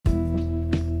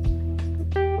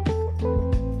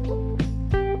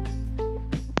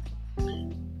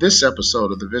This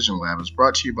episode of the Vision Lab is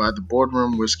brought to you by the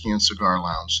Boardroom Whiskey and Cigar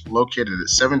Lounge, located at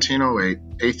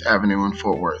 1708 8th Avenue in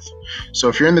Fort Worth. So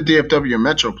if you're in the DFW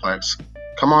Metroplex,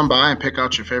 come on by and pick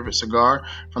out your favorite cigar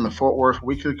from the Fort Worth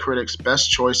Weekly Critic's Best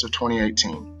Choice of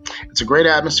 2018. It's a great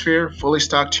atmosphere, fully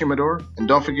stocked humidor, and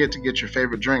don't forget to get your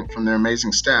favorite drink from their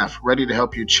amazing staff, ready to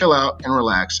help you chill out and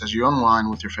relax as you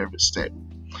unwind with your favorite steak.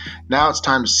 Now it's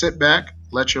time to sit back,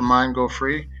 let your mind go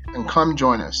free, and come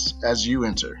join us as you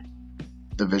enter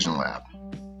the Vision Lab.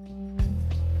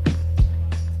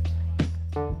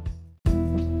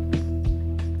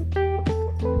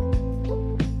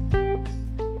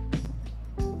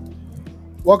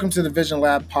 Welcome to the Vision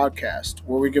Lab podcast,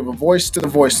 where we give a voice to the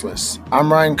voiceless.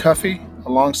 I'm Ryan Cuffey,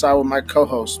 alongside with my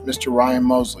co-host, Mr. Ryan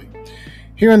Mosley.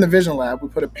 Here in the Vision Lab, we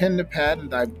put a pen to pad and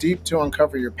dive deep to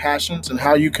uncover your passions and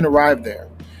how you can arrive there.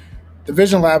 The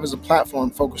Vision Lab is a platform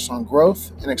focused on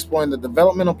growth and exploring the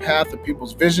developmental path of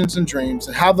people's visions and dreams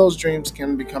and how those dreams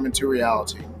can become into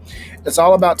reality. It's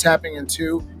all about tapping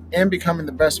into and becoming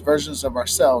the best versions of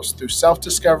ourselves through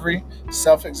self-discovery,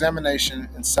 self-examination,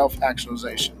 and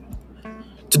self-actualization.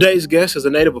 Today's guest is a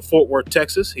native of Fort Worth,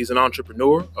 Texas. He's an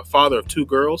entrepreneur, a father of two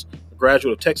girls, a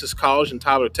graduate of Texas College in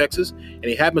Tyler, Texas, and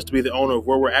he happens to be the owner of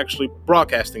where we're actually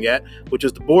broadcasting at, which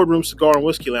is the Boardroom Cigar and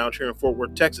Whiskey Lounge here in Fort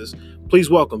Worth, Texas. Please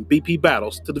welcome BP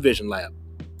Battles to the Vision Lab.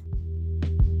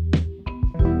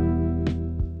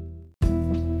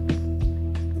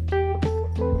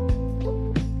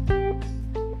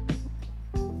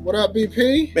 What up,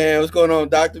 BP? Man, what's going on,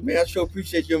 Doctor? Man, I sure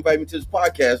appreciate you inviting me to this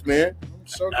podcast, man.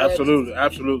 So glad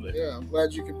Absolutely. Yeah, I'm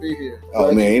glad you could be here.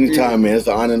 Oh, man, anytime, man. It's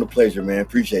an honor and a pleasure, man.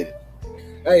 Appreciate it.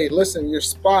 Hey, listen, your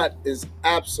spot is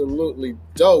absolutely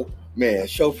dope. Man, I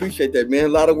sure appreciate that, man. A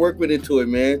lot of work went into it,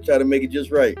 man. Try to make it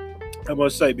just right. I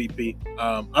must say, BP,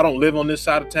 I don't live on this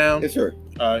side of town. Yes, sir.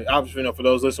 Obviously, for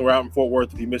those listening, we're out in Fort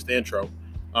Worth if you missed the intro.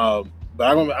 But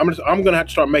I'm gonna have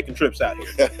to start making trips out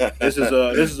here. This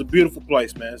is a beautiful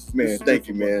place, man. Thank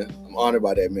you, man. I'm honored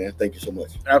by that, man. Thank you so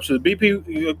much. Absolutely,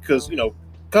 BP, because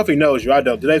Cuffy knows you. I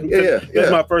don't.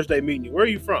 Today's my first day meeting you. Where are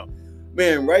you from?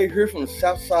 Man, right here from the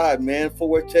South Side, man.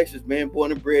 Fort Worth, Texas, man.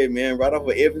 Born and bred, man. Right off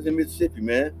of Evans in Mississippi,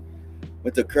 man.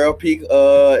 Went to Carroll Peak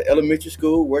Elementary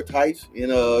School, Worth Heights,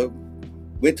 and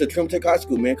went to Trim Tech High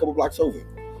School, man. A couple blocks over.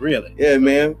 Really? Yeah,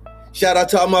 man. Shout out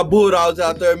to all my Bulldogs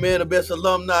out there, man. The best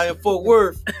alumni in Fort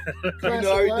Worth. You know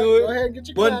how we do it. Go ahead and get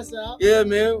your class out. Yeah,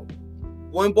 man.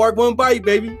 One bark, one bite,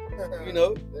 baby. You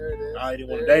know. There it is. He didn't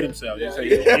want to date himself. You say he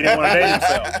didn't want to date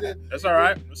himself. That's all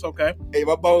right. It's okay. Hey,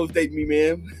 my bones date me,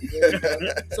 man.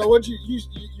 So what you're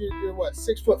what,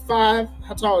 6'5"?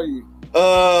 How tall are you?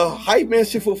 Height, man,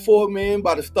 6'4", man.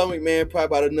 By the stomach, man, probably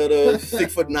about another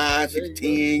 6'9",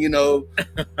 6'10", you know.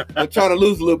 I'm trying to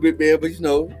lose a little bit, man, but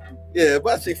yeah,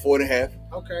 about 6'4.5".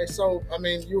 Okay, so I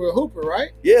mean, you were a hooper,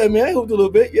 right? Yeah, man, I hooped a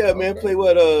little bit. Yeah, man, played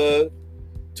 2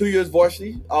 years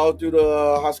varsity all through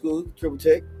the high school, Triple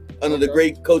Tech, under the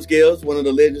great Coach Gales, one of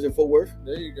the legends in Fort Worth.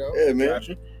 There you go. Yeah, man.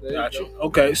 Gotcha.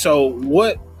 Okay, so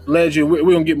what led you? We're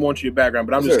gonna get more into your background,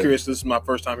 but I'm just curious. This is my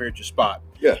first time here at your spot.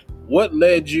 Yeah. What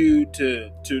led you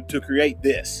to create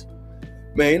this?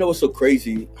 Man, you know what's so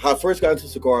crazy? How I first got into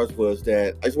cigars was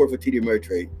that I used to work for TD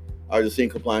Ameritrade. I was a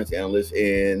senior compliance analyst,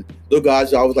 and little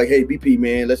guys, I was like, hey, BP,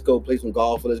 man, let's go play some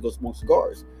golf or let's go smoke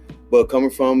cigars. But coming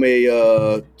from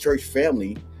a church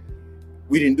family,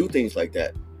 we didn't do things like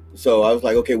that. So I was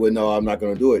like, okay, well, no, I'm not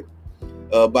going to do it.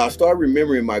 But I started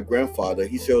remembering my grandfather.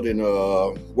 He served in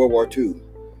World War II.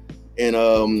 And,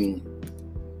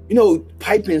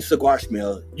 piping cigar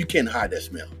smell, you can't hide that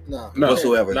smell. No,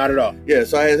 whatsoever. Not at all. Yeah,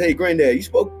 so I asked, hey, granddad, you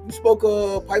spoke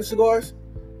pipe cigars?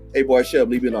 Hey, boy, shut up,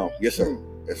 leave it alone. Yes, sir.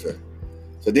 Yes, sir.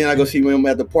 So then I go see him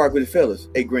at the park with the fellas.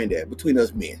 Hey, granddad, between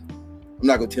us men, I'm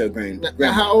not going to tell grandma.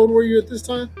 Now, how old were you at this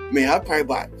time? Man, I was probably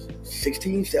about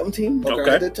 16, 17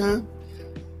 okay. At that time.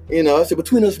 I said,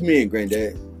 between us men,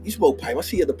 granddad, you smoke pipe. I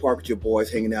see you at the park with your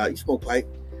boys hanging out. You smoke pipe.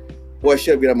 Boy,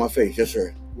 shut up, get out of my face. Yes,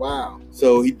 sir. Wow.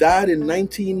 So he died in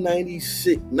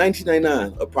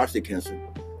 1999 of prostate cancer.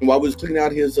 And while I was cleaning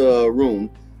out his room,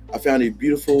 I found these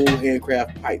beautiful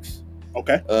handcraft pipes.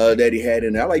 Okay. That he had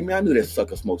in there. I'm like, man, I knew that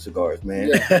sucker smoked cigars, man.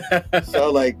 Yeah. So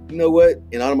I'm like, you know what?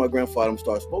 In honor of my grandfather, I'm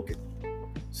start smoking.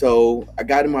 So I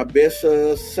got in my best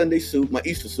Sunday suit, my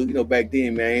Easter suit. Back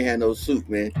then, man, I ain't had no suit,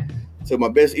 man. So my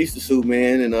best Easter suit,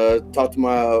 man, and talked to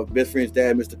my best friend's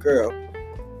dad, Mr. Curl.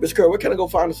 Mr. Curl, where can I go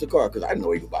find a cigar? Because I didn't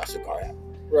know he could buy a cigar out.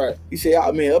 Right. He said,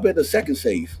 man, up at the second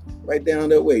safe, right down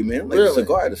that way, man. I'm like, really? A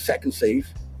cigar at the second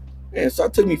safe. And so I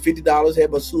took me $50,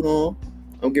 had my suit on.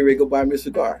 I'm getting ready to go buy me a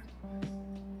cigar.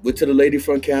 Went to the lady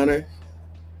front counter.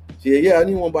 She said, yeah, I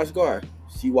need one to buy a cigar.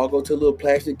 She walked over to a little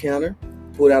plastic counter,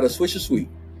 pulled out a Swisher Sweet.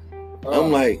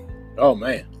 I'm like, oh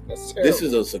man, That's this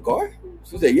is a cigar?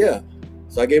 She said, yeah.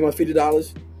 So I gave my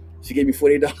 $50. She gave me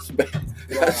 $48 back.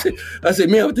 Wow. I said,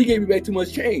 man, they gave me back too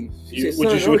much change. She said,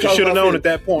 what you should have known at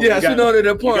that point. Yeah, I should have known at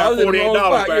that point. I was in the wrong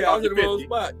spot. back Yeah, I off was in your the wrong 50.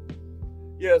 spot.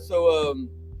 Yeah, so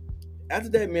after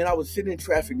that, man, I was sitting in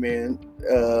traffic, man,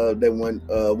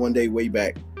 that one day way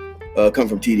back, come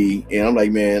from TD, and I'm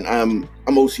like, man, I'm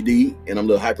OCD and I'm a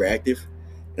little hyperactive,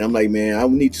 and I'm like, man, I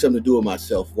need something to do with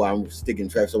myself while I'm sticking in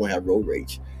traffic so I won't have road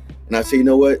rage. And I said, you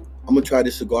know what, I'm gonna try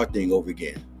this cigar thing over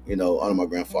again, you know, honor my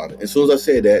grandfather. And as soon as I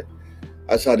said that,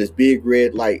 I saw this big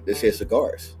red light that said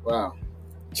cigars. Wow.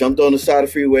 Jumped on the side of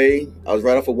the freeway. I was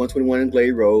right off of 121 in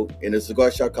Glade Road, in a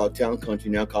cigar shop called Town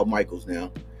Country, now called Michael's now.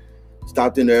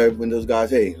 Stopped in there when those guys,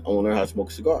 hey, I want to learn how to smoke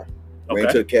a cigar. Okay.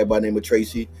 Ran to a cat by the name of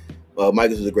Tracy.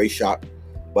 Michael's is a great shop,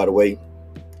 by the way.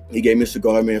 He gave me a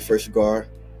cigar, man, first cigar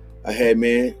I had,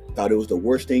 man. Thought it was the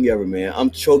worst thing ever, man. I'm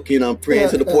choking, I'm praying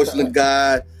to the porcelain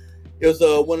god. It was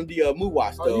one of the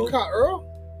Muwas, though. Oh, you caught Earl?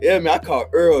 Yeah, man, I caught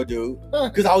Earl, dude.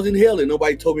 Because I was inhaling.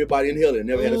 Nobody told me about inhaling.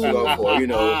 Never had a cigar before, you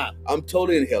know. I'm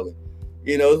totally inhaling.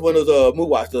 You know, it's one of those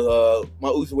Muwas, my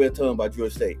Usaway Tongue by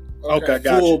Georgia State. Okay,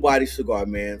 got Full you. body cigar,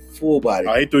 man. Full body.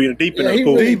 Oh, he threw you deep in Yeah, the he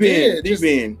pool. really Deep did.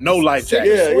 in. No life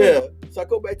jacket. Yeah. So I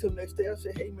go back to the next day. I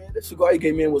said, hey, man, that cigar you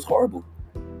gave me was horrible.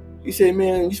 He said,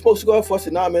 man, you smoked cigar before? I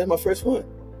said, nah, man, it's my first one.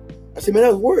 I said, man,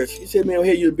 that was worse. He said, man,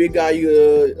 hey, you're a big guy.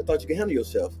 I thought you could handle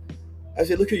yourself. I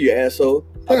said, look here, you asshole.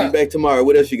 I'll be back tomorrow.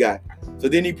 What else you got? So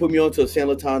then he put me on to San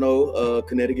Latano,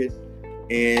 Connecticut,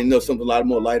 and you know, something a lot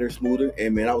more lighter, smoother.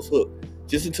 And, man, I was hooked.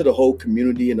 Just into the whole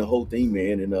community and the whole thing,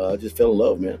 man. And I just fell in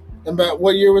love, man. And about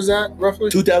what year was that, roughly?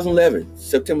 2011,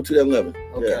 September 2011.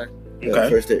 Okay. Yeah,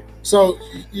 first day. So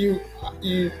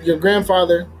your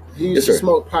grandfather, he used Yes, to sir.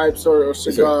 smoke pipes or Yes,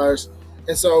 sir. cigars,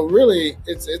 and so really,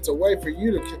 it's a way for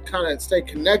you to kind of stay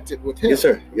connected with him. Yes,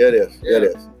 sir. Yeah, it is. Yeah. Yeah, it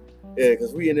is. Yeah,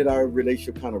 because we ended our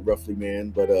relationship kind of roughly, man.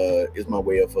 But it's my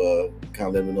way of kind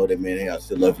of letting him know that, man, hey, I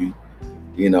still love you.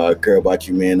 You know, I care about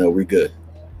you, man. We're good.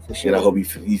 For sure. And I hope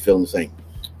he's feeling the same.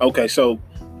 Okay, so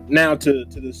now to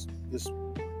this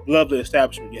lovely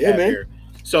establishment you have man. here.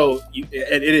 So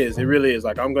it really is.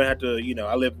 Like, I'm gonna have to, you know,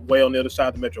 I live way on the other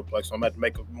side of the Metroplex, so I'm gonna have to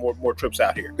make more trips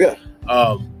out here. Yeah.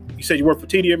 You said you work for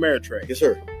TD Ameritrade. Yes,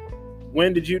 sir.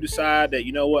 When did you decide that,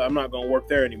 you know what, I'm not gonna work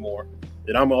there anymore,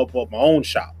 that I'm gonna open up my own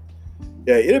shop?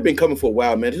 Yeah, it had been coming for a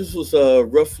while, man. This was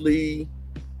roughly.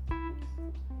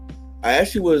 I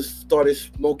actually started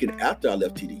smoking after I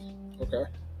left TD. Okay.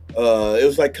 It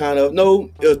was like it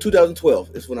was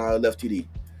 2012. It's when I left TD.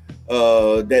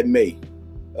 That May.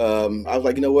 I was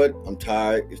like, you know what? I'm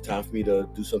tired. It's time for me to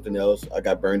do something else. I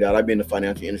got burned out. I've been in the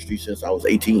financial industry since I was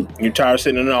 18. You're tired of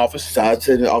sitting in the office? So I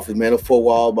sat in the office, man, a four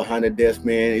wall behind the desk,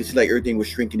 man. It's like everything was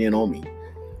shrinking in on me.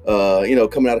 You know,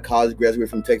 coming out of college, graduated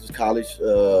from Texas College,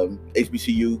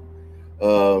 HBCU.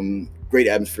 Great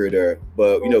atmosphere there.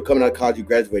 But, you know, coming out of college, you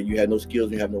graduate, you had no skills,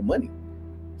 and you have no money.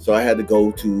 So I had to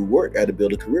go to work. I had to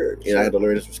build a career. And I had to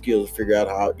learn some skills to figure out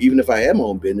how, even if I had my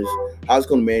own business, how I was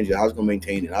going to manage it, how I was going to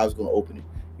maintain it, how I was going to open it.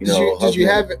 You know, did you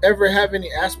ever have any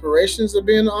aspirations of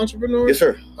being an entrepreneur? Yes,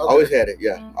 sir. Okay. Always had it.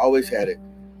 Yeah, always had it.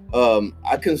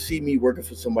 I couldn't see me working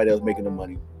for somebody else making the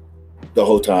money the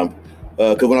whole time.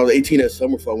 Because when I was 18 at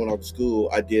summer, before I went off to school,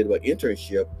 I did an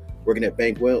internship working at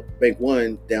Bank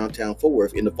One downtown Fort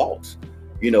Worth in the vaults.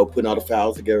 You know, putting all the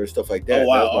files together and stuff like that. Oh,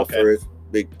 wow. That was my first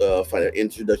big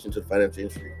introduction to the financial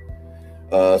industry.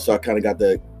 So I kind of got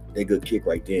that good kick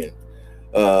right then.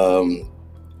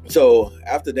 So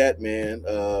after that, man,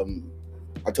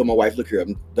 I told my wife, look here,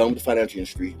 I'm done with the financial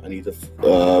industry. I need to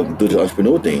do the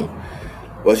entrepreneur thing.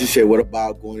 Well, she said, what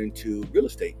about going into real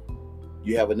estate?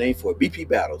 You have a name for it, BP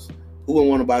Battles. Who would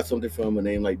want to buy something from a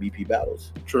name like BP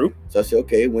Battles? True. So I said,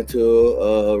 okay, went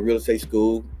to real estate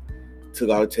school, took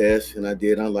all the tests, and I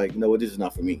did. I'm like, you know what, this is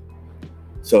not for me.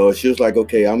 So she was like,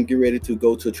 okay, I'm getting ready to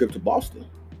go to a trip to Boston.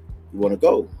 You want to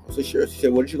go? I said, sure. She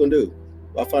said, what are you going to do?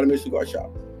 Well, I found me a cigar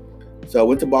shop. So I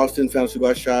went to Boston, found a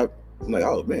cigar shop. I'm like,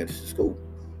 oh, man, this is cool.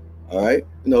 All right.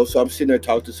 You know, so I'm sitting there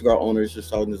talking to cigar owners,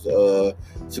 just talking to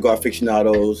cigar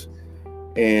aficionados.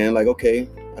 And like, okay,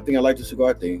 I think I like the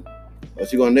cigar thing.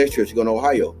 She going next trip. She going to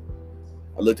Ohio.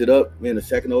 I looked it up. Man, the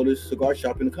second oldest cigar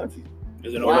shop in the country.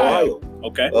 Is it Ohio?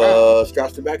 Okay.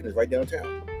 Strauss Tobacconist right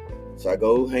downtown. So I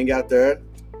go hang out there.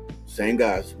 Same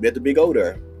guys. Met the Big O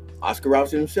there. Oscar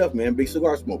Robertson himself, man, big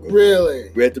cigar smoker.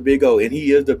 Really? We're at the Big O, and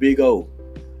he is the Big O.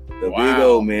 The Wow. Big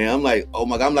O, man. I'm like, oh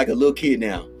my God, I'm like a little kid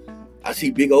now. I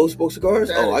see Big O smoke cigars.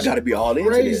 That I is got to be all into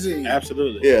this. Crazy.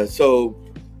 Absolutely. Yeah, so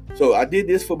I did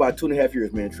this for about 2.5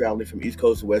 years, man, traveling from East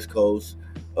Coast to West Coast,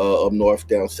 up north,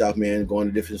 down south, man, going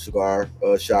to different cigar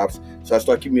shops. So I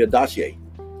started keeping me a dossier.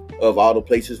 of all the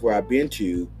places where I've been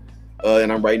to,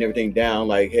 and I'm writing everything down.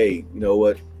 Like, hey, you know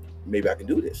what? Maybe I can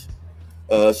do this.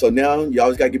 So now you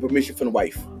always got to get permission from the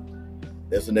wife.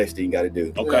 That's the next thing you got to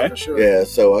do. Okay. Yeah, for sure. Yeah.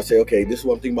 So I said, okay, this is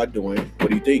what I'm thinking about doing. What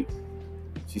do you think?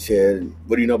 She said,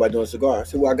 what do you know about doing a cigar? I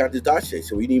said, well, I got this dossier.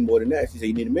 So we need more than that. She said,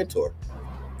 you need a mentor.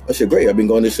 I said, great. I've been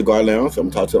going to the cigar lounge. I'm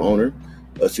going to talk to the owner,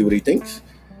 see what he thinks.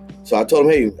 So I told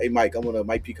him, hey, Mike,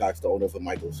 Mike Peacock's the owner for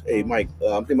Michael's. Hey, Mike,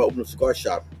 I'm thinking about opening a cigar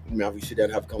shop. We sit down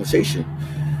and have a conversation.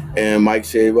 And Mike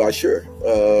said, well, sure.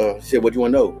 He said, what do you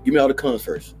want to know? Give me all the cons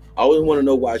first. I always want to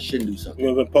know why I shouldn't do something.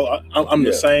 I'm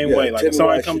the same way. Like if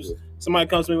somebody comes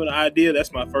to me with an idea,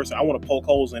 that's my first. I want to poke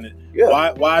holes in it.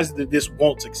 Yeah. Why is it that this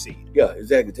won't succeed? Yeah,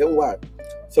 exactly. Tell me why.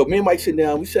 So me and Mike sit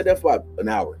down. We sat there for about an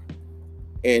hour.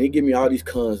 And he gave me all these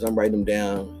cons. I'm writing them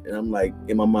down. And I'm like,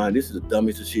 in my mind, this is the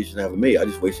dumbest decision I ever made. I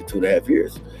just wasted 2.5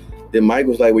 years. Then Mike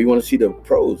was like, well, you want to see the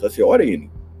pros? I said, are there any?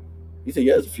 He said,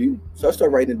 yeah, there's a few. So I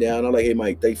started writing it down. I'm like, hey,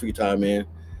 Mike, thanks for your time, man.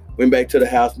 Went back to the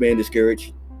house, man,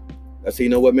 discouraged. I said, you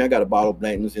know what, man? I got a bottle of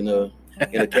Blanton's in a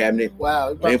cabinet.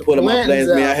 Wow. Man, put them on Blanton's,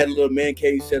 man. I had a little man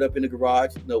cave set up in the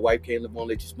garage. The wife came and won't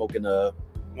let you smoke in the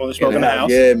house.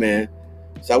 Yeah, man.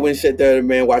 So I went and sat there,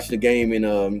 man, watching the game.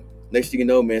 And next thing you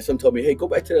know, man, someone told me, hey, go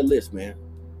back to that list, man.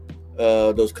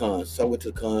 Those cons. So I went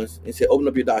to the cons and said, open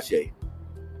up your dossier.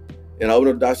 And I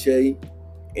opened up the dossier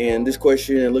and this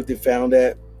question and looked and found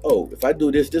that, oh, if I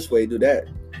do this way, do that,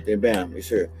 then bam, it's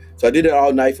here. So I did it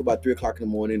all night for about 3 o'clock in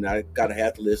the morning. And I got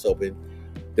half the list open.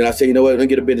 Then I said, you know what, let me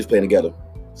get a business plan together.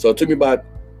 So it took me about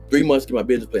 3 months to get my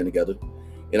business plan together.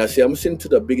 And I said, I'm going to send it to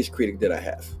the biggest critic that I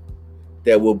have.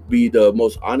 That will be the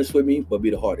most honest with me, but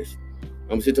be the hardest. I'm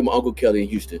going to send it to my Uncle Kelly in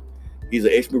Houston. He's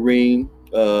an ex-Marine,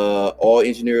 all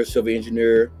engineer, civil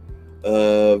engineer,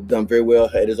 done very well,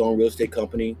 had his own real estate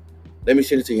company. Let me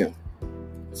send it to him.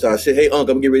 So I said, hey, Uncle, I'm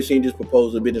going to get ready to send you this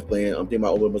proposal, business plan. I'm thinking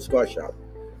about opening a cigar shop.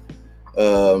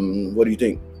 What do you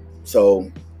think?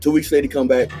 So 2 weeks later, he come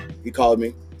back. He called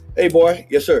me. Hey, boy.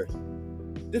 Yes, sir.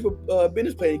 This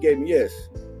business plan you gave me, yes.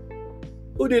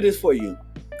 Who did this for you?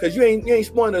 Because you ain't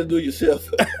smart enough to do it yourself.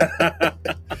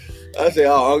 I said,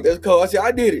 oh, that's cool. I said,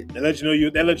 I did it. They let you know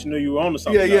you were on to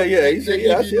something. Yeah. He said,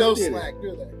 yeah, I said, no I did slack, it.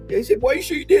 do that. Yeah, he said, boy, you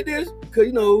sure you did this?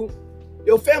 Because,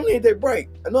 your family ain't that bright.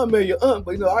 I know I married your aunt,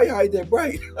 but, I ain't that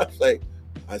bright. I was like,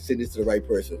 I sent this to the right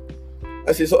person.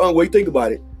 I said, so, what do you think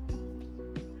about it?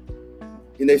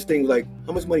 The next thing was like,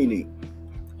 how much money you need?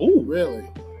 Oh, really?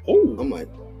 Oh, I'm like,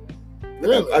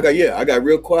 really? I got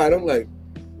real quiet. I'm like,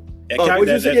 that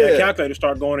calculator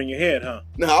start going in your head, huh?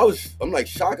 No, I'm like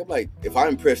shocked. I'm like, if I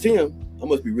impressed him, I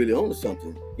must be really on to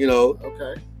something,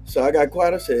 Okay. So I got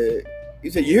quiet. I said, he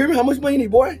said, you hear me? How much money you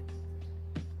need, boy?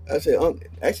 I said,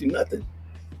 actually nothing.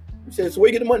 He said, so where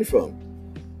you get the money from?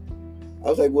 I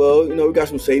was like, well, we got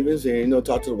some savings and,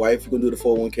 talk to the wife. We're going to do the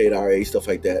 401k, the IRA, stuff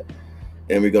like that.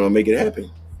 And we're going to make it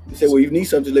happen. He said, well, if you need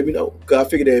something, let me know. Because I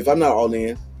figured that if I'm not all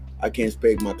in, I can't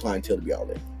expect my clientele to be all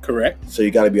in. Correct. So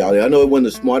you got to be all in. I know it wasn't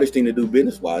the smartest thing to do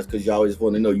business-wise because you always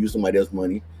want to use somebody else's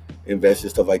money, invest in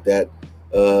stuff like that.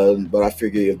 But I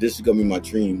figured if this is going to be my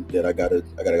dream, that I gotta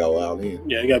go all in.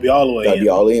 Yeah, you got to be all the way in. Got to be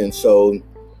all in. So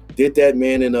did that,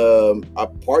 man. And I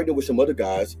partnered with some other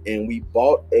guys and we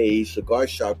bought a cigar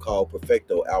shop called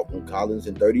Perfecto out in Collins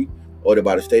and 30, over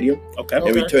by the stadium. Okay.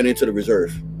 And we turned it into the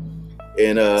Reserve.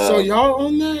 And so y'all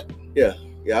own that? Yeah,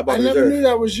 I bought the Reserve. I never knew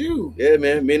that was you. Yeah,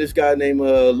 man. Me and this guy named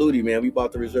Ludi, man. We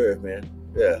bought the Reserve, man.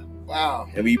 Yeah. Wow.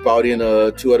 And we brought in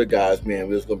 2 other guys, man.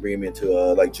 We was gonna bring them into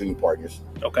like junior partners.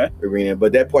 Okay.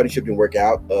 But that partnership didn't work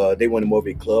out. They wanted more of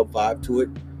a club vibe to it.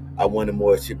 I wanted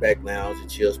more sit back lounge and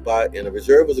chill spot. And the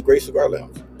Reserve was a great cigar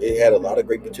lounge. It had a lot of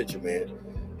great potential, man.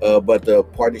 But the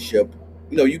partnership,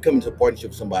 you come into a partnership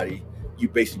with somebody, you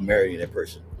basically marry that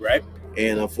person. Right.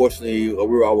 And unfortunately, we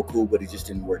were all cool, but it just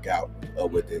didn't work out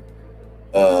with it.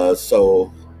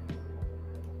 So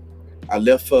I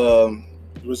left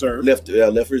Reserve.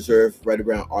 Left Reserve right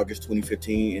around August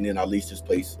 2015, and then I leased this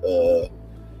place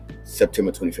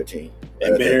September 2015.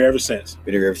 And been here ever since.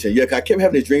 Yeah, I kept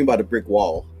having this dream about a brick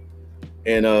wall,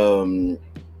 and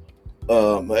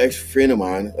my ex friend of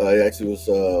mine actually was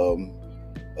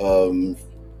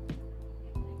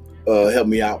helped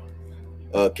me out.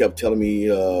 Kept telling me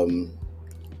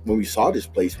when we saw this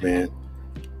place, man,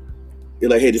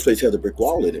 you're like, hey, this place has a brick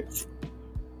wall in it.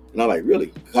 And I'm like,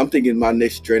 really? I'm thinking my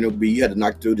next journey would be you had to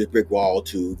knock through this brick wall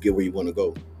to get where you want to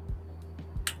go.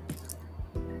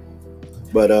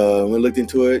 But when I looked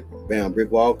into it, bam,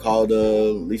 brick wall, called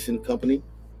a leasing company,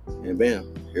 and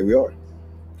bam, here we are.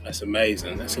 That's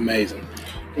amazing. Man,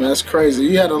 that's crazy.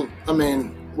 You had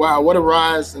wow, what a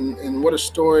rise and what a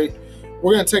story.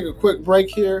 We're going to take a quick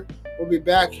break here. We'll be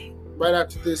back right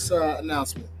after this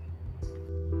announcement.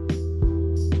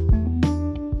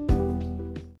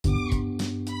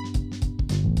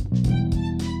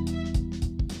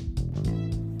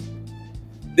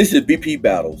 This is BP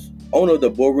Battles, owner of the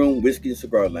Boardroom Whiskey and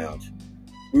Cigar Lounge.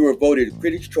 We were voted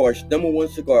Critics' Choice #1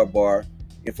 cigar bar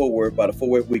in Fort Worth by the Fort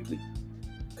Worth Weekly.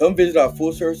 Come visit our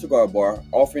full-service cigar bar,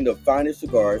 offering the finest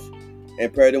cigars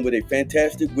and pair them with a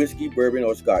fantastic whiskey, bourbon,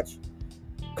 or scotch.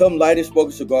 Come light and smoke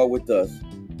a cigar with us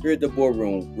here at the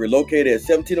Boardroom. We're located at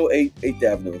 1708 8th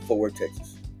Avenue in Fort Worth,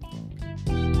 Texas.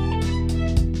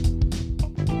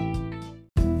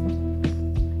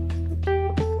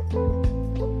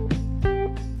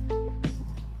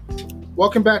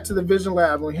 Welcome back to the Vision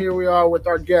Lab, and here we are with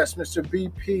our guest, Mr.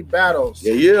 BP Battles.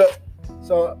 Yeah.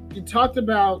 So you talked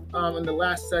about in the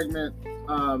last segment,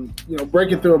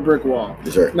 breaking through a brick wall.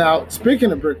 Yes, sir. Now,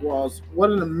 speaking of brick walls, what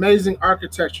an amazing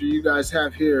architecture you guys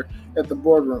have here at the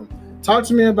Boardroom. Talk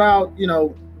to me about,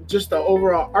 just the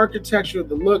overall architecture,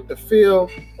 the look, the feel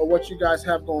of what you guys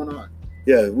have going on.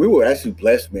 Yeah, we were actually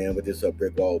blessed, man, with this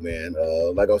brick wall, man.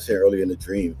 Like I was saying earlier in the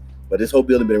dream, but this whole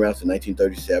building been around since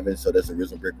 1937, so that's the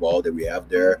original brick wall that we have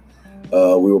there.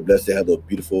 We were blessed to have the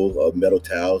beautiful metal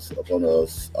tiles up on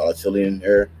the ceiling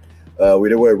here.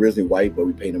 They were originally white, but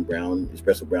we painted them brown,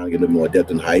 espresso brown, to get a little more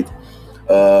depth and height.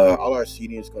 All our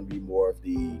seating is going to be more of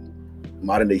the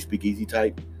modern day speakeasy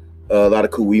type. A lot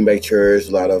of cool wingback chairs,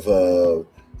 a lot of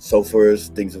sofas,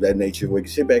 things of that nature, where you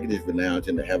can sit back and just lounge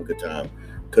and have a good time.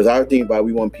 Because our thing about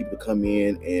we want people to come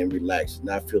in and relax,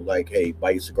 not feel like, hey,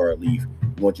 buy your cigar and leave.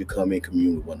 We want you to come in,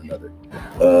 commune with one another.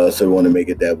 So we want to make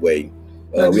it that way.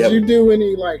 Did you do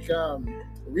any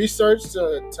research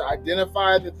to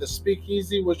identify that the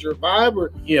speakeasy was your vibe?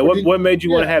 What made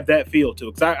you want to have that feel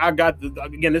too? Because I got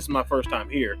again, this is my first time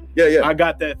here. Yeah. I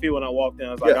got that feel when I walked in.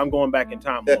 I was like, I'm going back in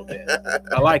time a little bit.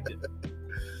 I liked it.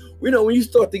 When you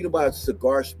start thinking about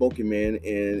cigar smoking, man,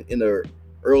 and in the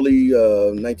early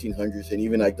 1900s and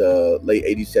even like the late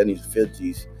 80s, 70s,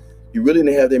 50s, you really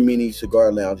didn't have that many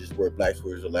cigar lounges where blacks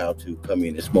were allowed to come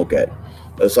in and smoke at.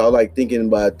 So I like thinking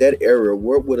about that era.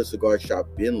 What would a cigar shop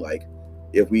been like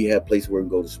if we had places where we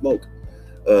go to smoke?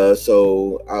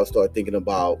 So I'll start thinking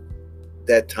about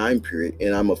that time period,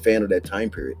 and I'm a fan of that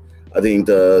time period. I think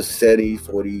the 70s,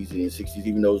 40s, and 60s,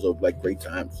 even those are like great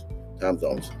time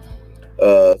zones.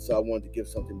 So I wanted to give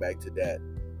something back to that.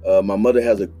 My mother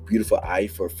has a beautiful eye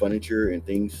for furniture and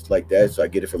things like that, so I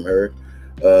get it from her.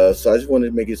 So I just wanted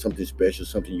to make it something special,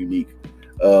 something unique.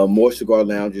 More cigar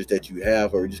lounges that you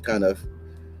have are just kind of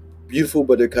beautiful,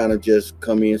 but they're kind of just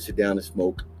come in, sit down and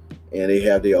smoke, and they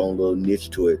have their own little niche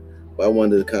to it. But I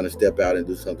wanted to kind of step out and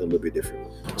do something a little bit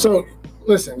different. So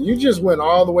listen, you just went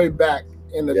all the way back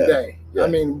in the day. Yeah. I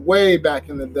mean, way back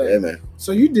in the day. Yeah, man.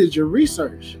 So you did your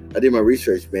research. I did my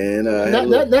research, man.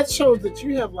 That shows that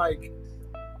you have like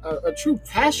a true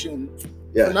passion,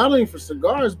 for not only for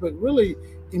cigars, but really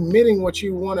emitting what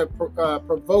you want to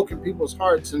provoke in people's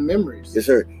hearts and memories. Yes,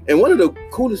 sir. And one of the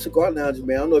coolest cigar lounges,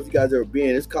 man, I don't know if you guys ever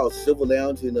been. It's called Silver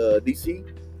Lounge in DC.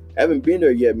 I haven't been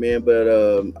there yet, man, but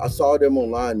I saw them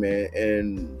online, man,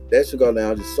 and that cigar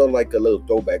lounge is sort of like a little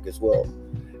throwback as well.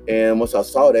 And once I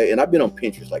saw that, and I've been on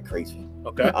Pinterest like crazy.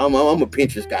 Okay. I'm a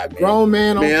Pinterest guy, man. Grown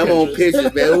man on Pinterest. I'm on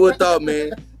Pinterest, man. Who would thought,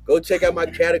 man? Go check out my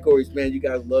categories, man. You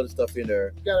guys love the stuff in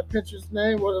there. You got a Pinterest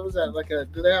name? What was that?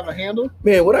 Do they have a handle?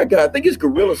 Man, what I got? I think it's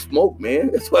Gorilla Smoke, man.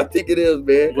 That's what I think it is,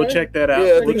 man. We'll check that out.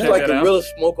 Yeah, I think it's like Gorilla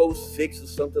Smoke 06 or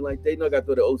something like that. You know, I got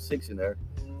to throw the 06 in there.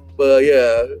 But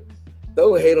yeah,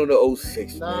 don't hate on the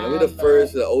 06, man. We're the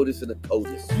first, the oldest, and the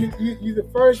coldest. You the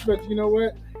first, but you know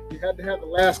what? You had to have the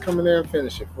last come in there and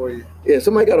finish it for you. Yeah,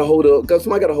 somebody got to hold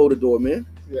the door, man.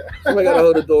 Yeah. Somebody got to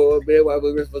hold the door, man, while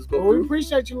we're supposed to go through. We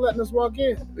appreciate you letting us walk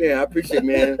in. Yeah, I appreciate it,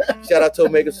 man. Shout out to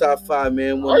Omega Psi Phi,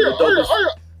 man. One of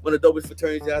the dopest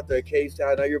fraternities out there,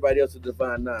 K-Style, and everybody else is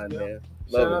Divine Nine, man.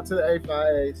 Shout out to the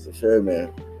A5As. For sure,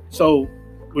 man. So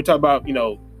we talk about,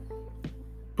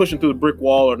 pushing through the brick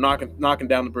wall or knocking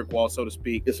down the brick wall, so to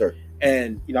speak. Yes, sir.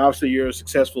 And, obviously you're a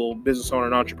successful business owner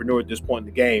and entrepreneur at this point in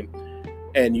the game.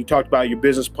 And you talked about your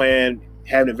business plan,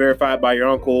 having it verified by your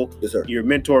uncle, yes, sir. Your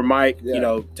mentor, Mike,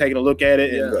 taking a look at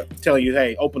it and telling you,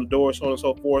 hey, open the door, so on and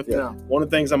so forth. Yeah. One of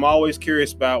the things I'm always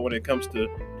curious about when it comes to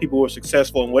people who are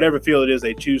successful in whatever field it is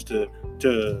they choose to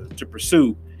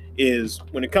pursue is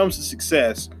when it comes to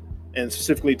success, and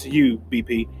specifically to you,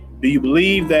 BP, do you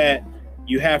believe that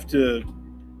you have to,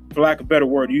 for lack of a better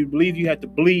word, do you believe you have to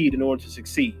bleed in order to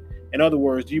succeed? In other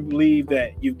words, do you believe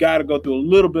that you've got to go through a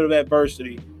little bit of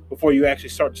adversity before you actually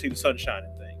start to see the sunshine in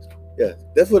things? Yeah,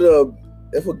 that's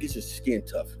what gets your skin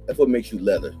tough. That's what makes you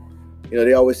leather.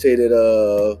 They always say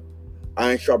that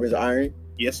iron sharpens iron.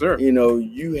 Yes, sir.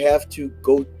 You have to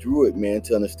go through it, man,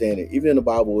 to understand it. Even in the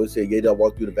Bible, it says, "Yea, thou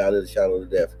walk through the valley of the shadow of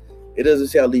death." It doesn't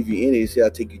say I'll leave you in it. It says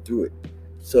I'll take you through it.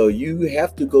 So you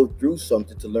have to go through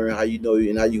something to learn how you know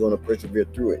and how you're going to persevere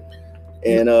through it.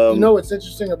 And you know what's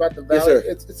interesting about the valley?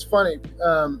 Yes, It's funny.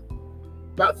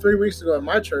 About 3 weeks ago in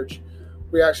my church,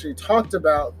 we actually talked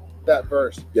about that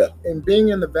verse. Yeah. And being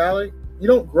in the valley, you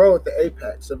don't grow at the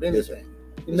apex of anything.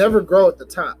 You never grow at the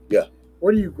top. Yeah.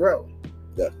 Where do you grow?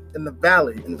 Yeah. In the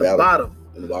valley, in the valley. bottom.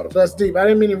 In the bottom. So that's deep. I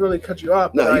didn't mean to really cut you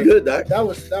off. No, you're good, Doc. That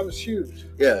was huge.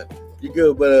 Yeah, you're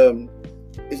good. But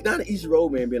it's not an easy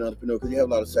road, man, being an entrepreneur, because you have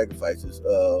a lot of sacrifices.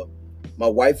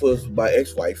 My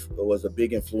ex-wife was a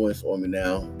big influence on me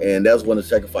now, and that was one of the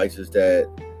sacrifices that,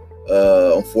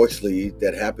 unfortunately,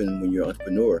 that happened when you're an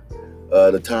entrepreneur.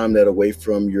 The time that away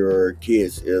from your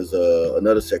kids is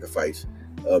another sacrifice.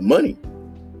 Money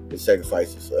is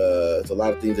sacrifices. There's a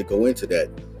lot of things that go into that,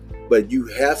 but you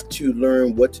have to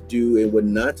learn what to do and what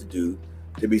not to do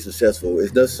to be successful.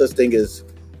 There's no such thing as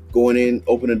going in,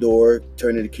 open the door,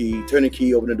 turn the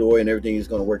key, open the door, and everything is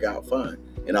going to work out fine.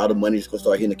 And all the money is going to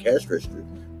start hitting the cash register.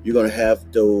 You're going to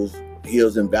have those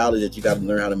hills and valleys that you got to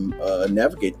learn how to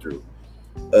navigate through.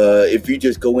 If you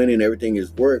just go in and everything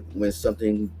is work, when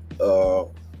something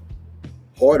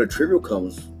hard or trivial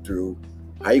comes through,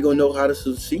 how you going to know how to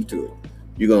succeed through it?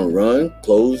 You're going to run,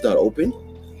 close, not open,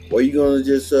 or you're going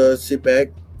to just sit back,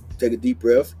 take a deep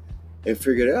breath, and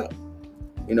figure it out.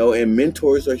 And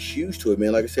mentors are huge to it,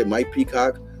 man. Like I said, Mike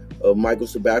Peacock, Michael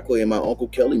Sabacco, and my Uncle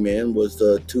Kelly, man, was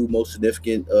the two most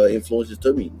significant influences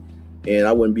to me. And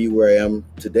I wouldn't be where I am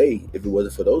today if it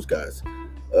wasn't for those guys.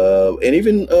 And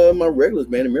even my regulars,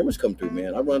 man, the members come through,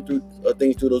 man. I run through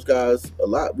things through those guys a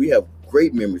lot. We have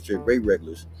great members here, great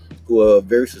regulars who are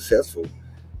very successful.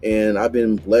 And I've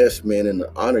been blessed, man, and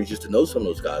honored just to know some of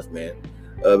those guys, man,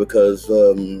 because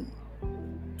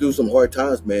through some hard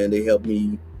times, man, they helped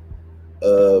me.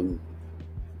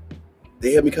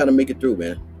 They helped me kind of make it through,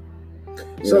 man.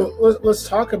 So let's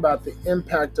talk about the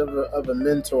impact of a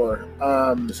mentor.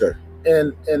 Yes, sir.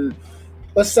 And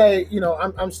let's say,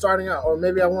 I'm starting out, or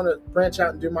maybe I want to branch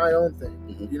out and do my own thing.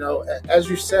 Mm-hmm. As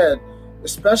you said,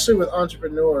 especially with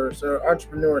entrepreneurs or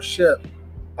entrepreneurship,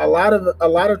 a lot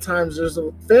of times there's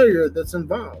a failure that's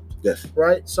involved. Yes.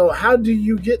 Right. So how do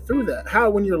you get through that? How,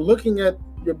 when you're looking at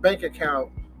your bank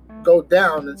account go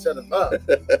down instead of up,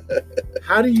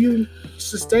 how do you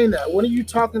sustain that? What are you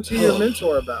talking to your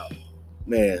mentor about?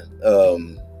 Man,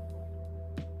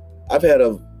 I've had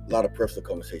a lot of personal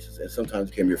conversations, and sometimes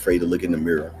you can be afraid to look in the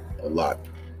mirror a lot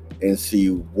and see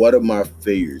what are my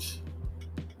failures,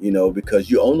 because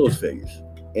you own those failures.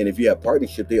 And if you have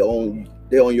partnership, they own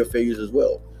your failures as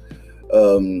well.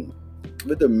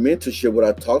 With the mentorship, what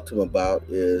I talk to them about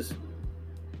is,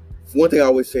 one thing I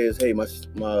always say is, hey, my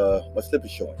slip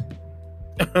is showing.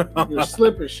 Your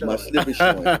slip is showing. My slip is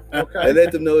showing. Okay. And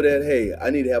let them know that, hey, I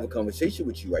need to have a conversation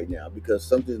with you right now because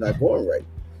something's not going right.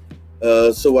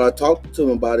 So what I talk to them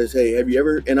about is, hey, have you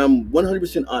ever, and I'm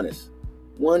 100% honest,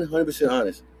 100%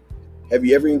 honest. Have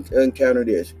you ever encountered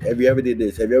this? Have you ever did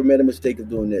this? Have you ever made a mistake of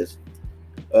doing this?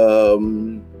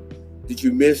 Did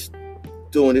you miss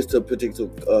doing this to a potential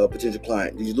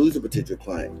client? Did you lose a potential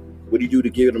client? What do you do to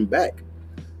give them back?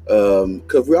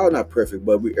 Because we're all not perfect,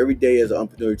 but every day as an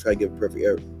entrepreneur, we try to give perfect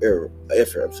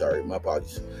effort. I'm sorry, my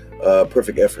apologies.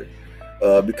 Perfect effort,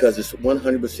 because it's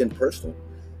 100% personal.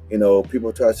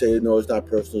 People try to say, no, it's not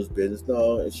personal, it's business.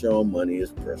 No, it's your own money,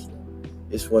 it's personal.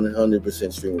 It's 100%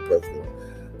 extremely personal.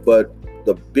 But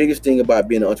the biggest thing about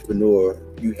being an entrepreneur,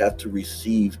 you have to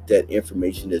receive that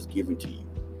information that's given to you.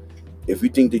 If you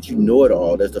think that you know it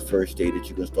all, that's the first day that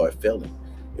you're going to start failing.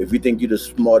 If you think you're the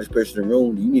smartest person in the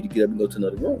room, you need to get up and go to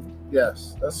another room.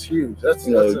 Yes, that's huge. That's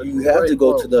you have to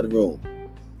go to another room.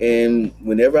 And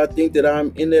whenever I think that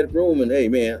I'm in that room and, hey,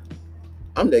 man,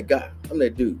 I'm that guy, I'm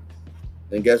that dude.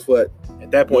 And guess what? At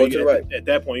that point, you got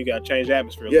to change the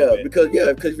atmosphere a little bit. Because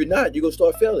if you're not, you're going to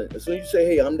start failing. As soon as you say,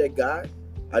 hey, I'm that guy,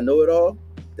 I know it all,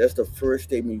 that's the first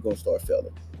statement you're going to start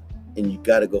failing. And you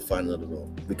got to go find another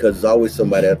room, because there's always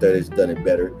somebody out there that's done it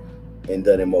better and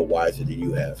done it more wiser than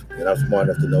you have. And I'm smart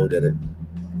enough to know that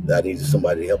I needed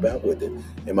somebody to help out with it.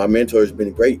 And my mentor has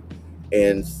been great.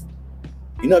 And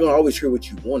you're not going to always hear what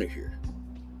you want to hear,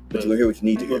 but you're going to hear what you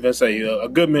need to hear. Let's say a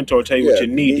good mentor will tell you what you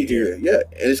need to hear. Yeah,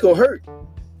 and it's going to hurt.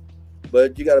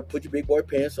 But you got to put your big boy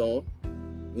pants on,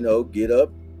 get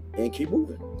up and keep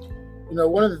moving.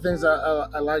 One of the things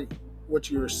I like what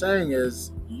you were saying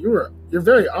is you're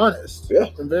very honest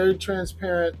and very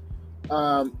transparent.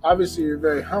 Obviously, you're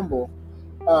very humble.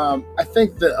 I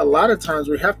think that a lot of times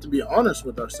we have to be honest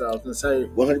with ourselves and say,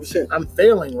 100%. I'm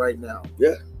failing right now.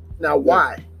 Yeah. Now,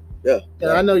 why? Yeah.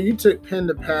 And I know you took pen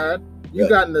to pad. You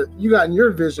got in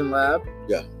your vision lab.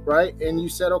 Yeah. Right. And you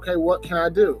said, okay, what can I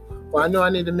do? Well, I know I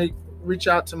need to reach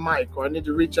out to Mike, or I need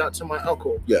to reach out to my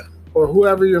uncle. Yeah. Or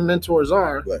whoever your mentors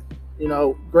are. Right.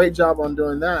 Great job on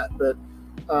doing that. But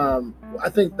I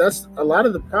think that's a lot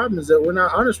of the problem is that we're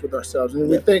not honest with ourselves, and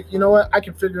we think, you know what, I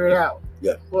can figure it out.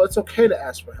 Yeah. Well, it's okay to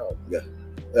ask for help. Yeah,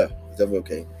 it's definitely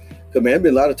okay. Because, man, there's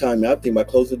been a lot of time, man, I think I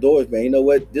closed the doors, man. You know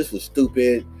what? This was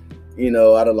stupid. You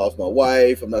know, I done lost my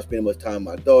wife. I'm not spending much time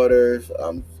with my daughters.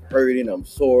 I'm hurting. I'm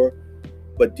sore.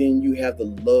 But then you have the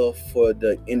love for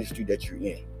the industry that you're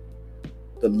in.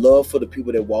 The love for the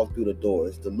people that walk through the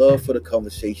doors. The love for the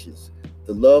conversations.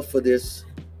 The love for this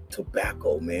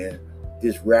tobacco, man.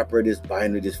 This wrapper, this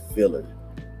binder, this filler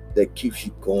that keeps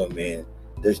you going, man.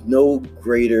 There's no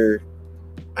greater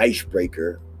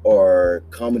icebreaker or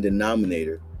common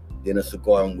denominator than a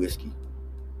cigar and whiskey.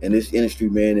 And this industry,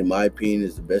 man, in my opinion,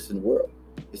 is the best in the world.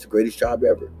 It's the greatest job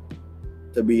ever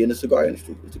to be in the cigar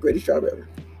industry. It's the greatest job ever.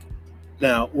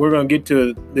 Now, we're going to get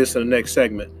to this in the next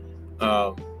segment.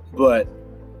 But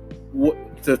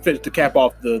to cap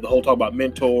off the whole talk about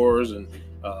mentors and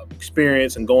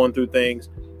experience and going through things,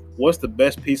 what's the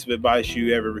best piece of advice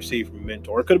you ever received from a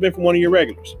mentor? It could have been from one of your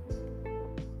regulars.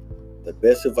 The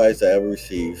best advice I ever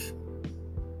received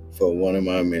from one of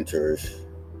my mentors.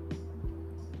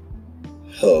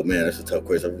 Oh, man, that's a tough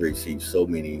question. I've received so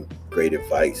many great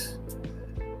advice.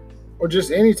 Or just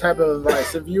any type of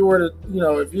advice. If you were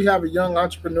to, if you have a young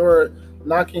entrepreneur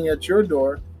knocking at your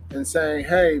door and saying,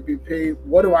 hey, BP,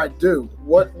 what do I do?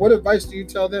 What advice do you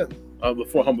tell them?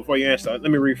 Before you answer,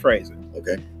 let me rephrase it.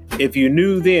 Okay. If you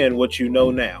knew then what you know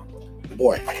now.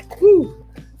 Boy, whew.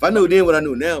 If I knew then what I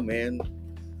knew now, man,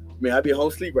 I'd be home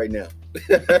asleep right now.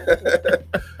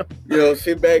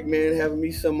 Sit back, man, having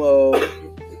me some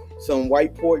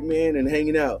white port, man, and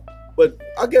hanging out. But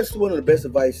I guess one of the best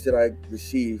advice that I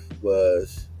received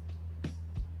was,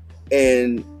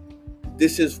 and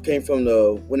this came from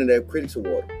the winning that Critics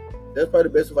Award. That's probably the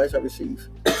best advice I received.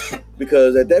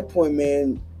 Because at that point,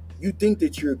 man, you think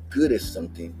that you're good at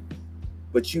something,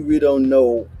 but you really don't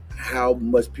know how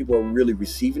much people are really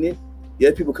receiving it.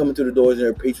 Yeah, people coming through the doors and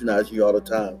they're patronizing you all the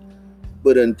time.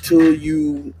 But until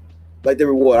you, like the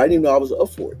reward, I didn't even know I was up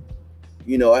for it.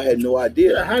 I had no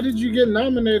idea. Yeah, how did you get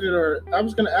nominated? Or I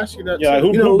was going to ask you that. Yeah,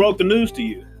 too. who broke the news to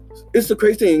you? It's the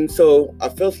crazy thing. So I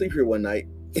fell asleep here one night,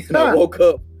 and I woke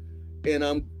up, and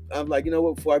I'm like, you know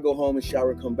what? Before I go home and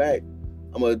shower and come back,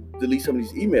 I'm gonna delete some of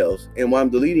these emails. And while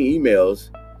I'm deleting emails,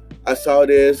 I saw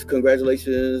this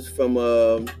congratulations from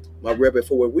my rep at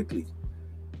Fort Worth Weekly,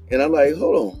 and I'm like,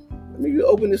 hold on, let me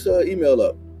open this email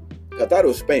up. I thought it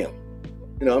was spam.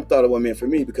 I thought it wasn't meant for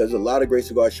me because there's a lot of great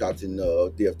cigar shops in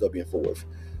DFW and Fort Worth.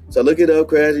 So I look it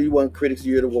up, you won Critics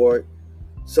Year Award.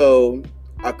 So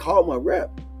I called my rep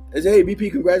and said, hey,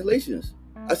 BP, congratulations.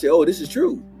 I said, oh, this is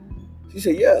true. She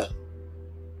said, yeah.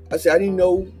 I said, I didn't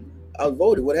know I was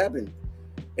voted. What happened?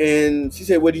 And she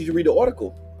said, well, did you read the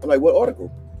article? I'm like, what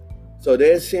article? So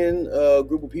they had sent a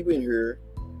group of people in here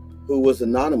who was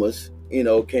anonymous,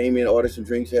 came in, ordered some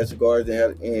drinks, had cigars,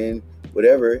 and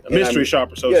whatever. A mystery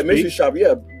shopper, so to speak. Yeah, mystery shopper,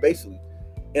 yeah, basically.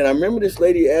 And I remember this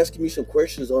lady asking me some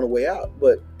questions on the way out,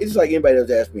 but it's just like anybody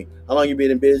else asked me, how long you been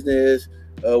in business?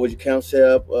 What's your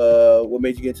concept? What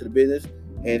made you get into the business?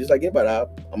 And just like anybody,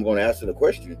 I'm going to answer the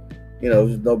question.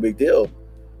 There's no big deal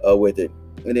with it.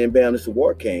 And then bam, this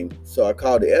award came. So I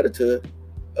called the editor,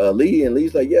 Lee, and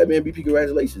Lee's like, yeah, man, BP,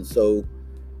 congratulations. So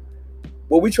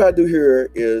what we try to do here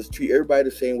is treat everybody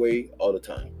the same way all the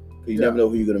time, because you never know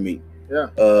who you're going to meet. Yeah.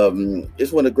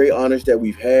 It's one of the great honors that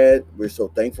we've had. We're so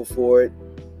thankful for it.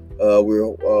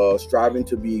 We're striving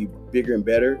to be bigger and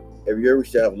better. Every year we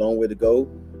still have a long way to go,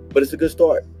 but it's a good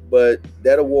start. But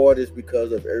that award is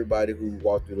because of everybody who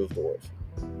walked through those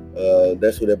doors.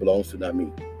 That's what that belongs to, not me.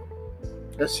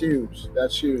 That's huge.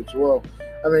 That's huge. Well,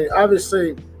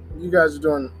 obviously, you guys are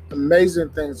doing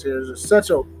amazing things here. It's such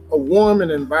a warm and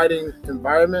inviting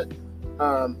environment.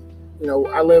 I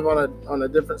live on a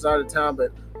different side of town,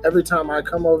 but every time I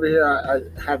come over here, I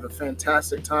have a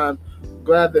fantastic time.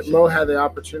 Glad that Mo had the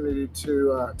opportunity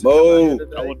to come out here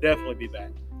today. I will definitely be back.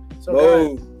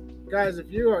 So guys,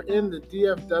 if you are in the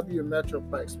DFW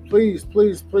Metroplex, please,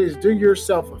 please, please do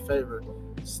yourself a favor.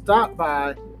 Stop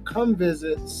by, come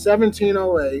visit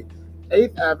 1708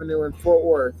 8th Avenue in Fort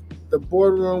Worth, the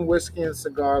Boardroom Whiskey and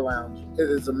Cigar Lounge. It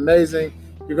is amazing.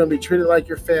 You're going to be treated like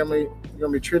your family. You're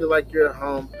going to be treated like you're at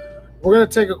home. We're going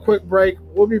to take a quick break.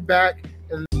 We'll be back.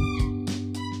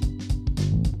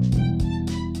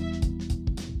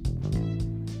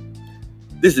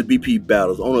 This is BP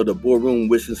Battles, owner of the Boardroom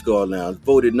Whiskey and Cigar Lounge,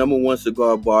 voted #1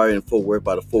 cigar bar in Fort Worth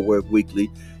by the Fort Worth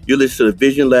Weekly. You're listening to the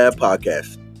Vision Lab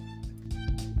podcast.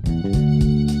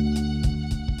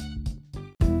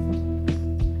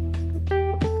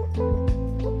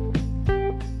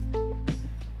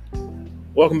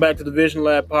 Welcome back to the Vision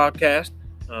Lab podcast.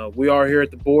 We are here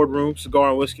at the Boardroom Cigar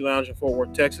and Whiskey Lounge in Fort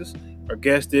Worth, Texas. Our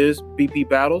guest is BP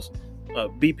Battles.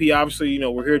 BP, obviously,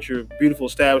 we're here at your beautiful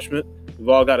establishment. We've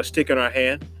all got a stick in our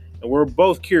hand, and we're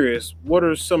both curious, what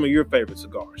are some of your favorite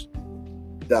cigars?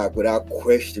 Doc, without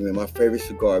question, man, my favorite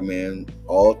cigar, man,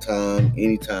 all time,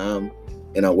 anytime,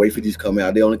 and I wait for these to come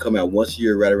out. They only come out once a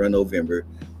year, right around November.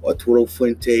 Arturo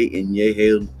Fuente and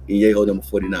Yeho number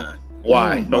 49.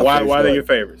 Why? Why are they your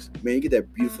favorites? Man, you get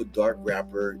that beautiful dark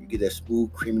wrapper. You get that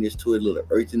smooth creaminess to it, a little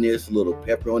earthiness, a little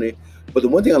pepper on it. But the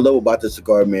one thing I love about the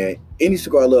cigar, man, any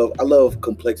cigar I love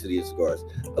complexity of cigars.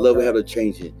 I love how to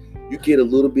change it. You get a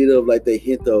little bit of like the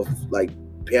hint of like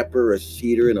pepper or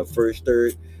cedar in the first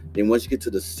third. Then once you get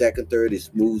to the second third, it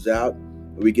smooths out.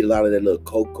 And we get a lot of that little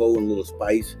cocoa and a little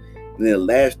spice. And then the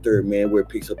last third, man, where it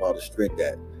picks up all the strength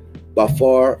at. By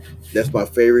far, that's my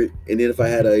favorite. And then if I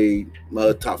had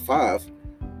my top 5,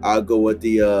 I'll go with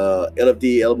the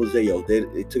LFD El Museo.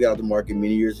 They took it out of the market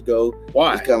many years ago.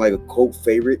 Why? It's kind of like a cult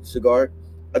favorite cigar.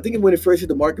 I think when it first hit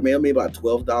the market, man, it made about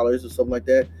 $12 or something like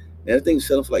that. And that thing's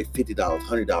selling for like $50,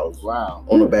 $100. Wow.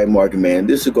 On the back market, man.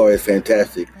 This cigar is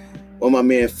fantastic. One of my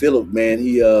man, Philip, man,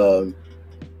 he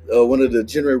one of the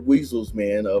General Weasels,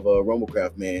 man, of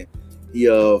Romacraft, man. He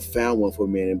found one for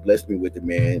me, man, and blessed me with it,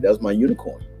 man. That was my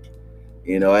unicorn.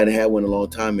 I hadn't had one in a long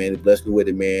time, man. It blessed me with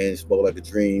it, man. It smoked like a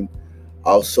dream.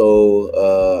 Also,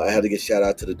 I had to get shout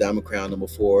out to the Diamond Crown number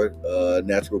 4,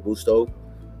 Natural Robusto.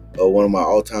 One of my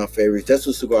all-time favorites. That's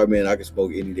a cigar, man, I can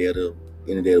smoke any day of the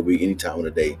week, any time of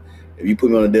the day. If you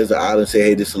put me on a desert island and say,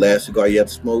 hey, this is the last cigar you have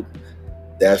to smoke,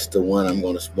 that's the one I'm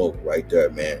going to smoke right there,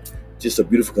 man. Just a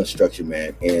beautiful construction,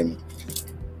 man. And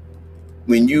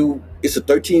it's a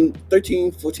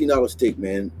 $14 stick,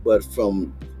 man. But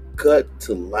from cut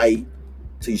to light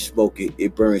till you smoke it,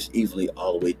 it burns evenly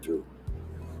all the way through.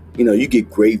 You get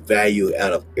great value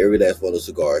out of every last one of the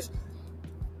cigars.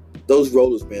 Those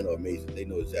rollers, man, are amazing. They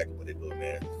know exactly what they're doing,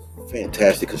 man.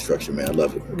 Fantastic construction, man. I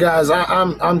love it. Guys,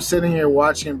 I'm sitting here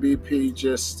watching BP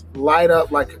just light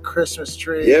up like a Christmas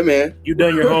tree. Yeah, man. You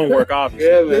done your homework, obviously.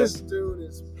 Yeah, man. This dude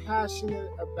is passionate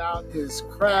about his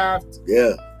craft.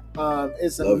 Yeah.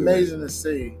 It's love amazing to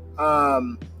see.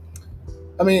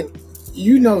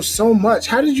 You know so much.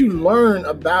 How did you learn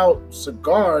about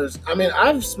cigars?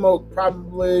 I've smoked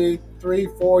probably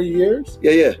 3-4 years.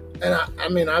 Yeah. And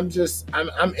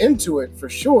I'm into it for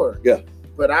sure. Yeah.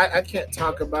 But I can't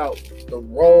talk about the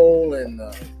roll and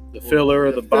the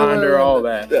filler, the binder, all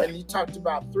that. And you talked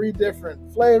about 3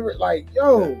 different flavors. Like,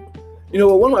 yo.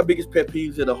 One of my biggest pet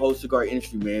peeves in the whole cigar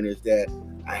industry, man, is that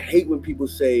I hate when people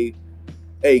say,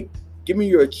 hey, give me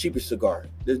your cheapest cigar.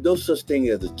 There's no such thing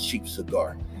as a cheap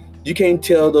cigar. You can't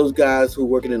tell those guys who are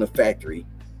working in a factory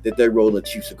that they're rolling a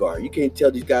cheap cigar. You can't tell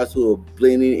these guys who are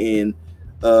blending and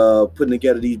putting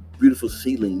together these beautiful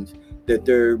ceilings that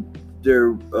they're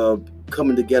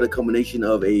coming together combination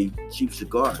of a cheap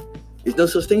cigar. There's no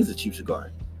such thing as a cheap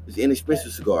cigar. It's an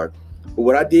inexpensive cigar. But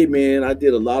what I did, man, I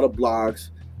did a lot of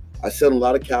blogs. I sat on a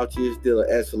lot of couches,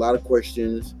 asked a lot of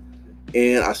questions,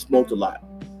 and I smoked a lot.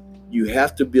 You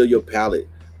have to build your palate.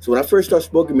 So when I first started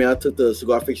smoking, man, I took the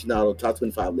Cigar Aficionado Top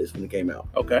 25 list when it came out.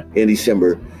 Okay. In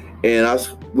December. And I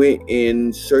went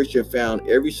and searched and found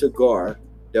every cigar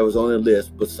that was on the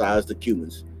list besides the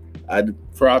Cubans.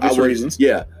 For obvious reasons.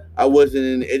 Yeah. I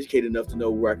wasn't educated enough to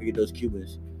know where I could get those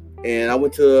Cubans. And I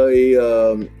went to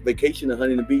a vacation in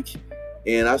Huntington Beach,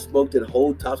 and I smoked the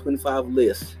whole Top 25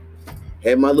 list.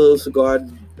 Had my little cigar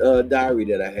diary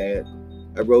that I had.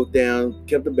 I wrote down,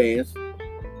 kept the bands,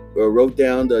 wrote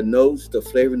down the notes, the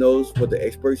flavor notes, what the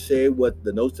experts said, what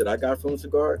the notes that I got from the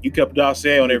cigar. You kept a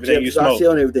dossier on everything you smoked. Dossier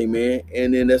on everything, man.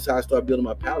 And then that's how I started building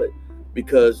my palate.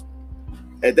 Because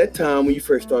at that time, when you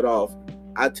first start off,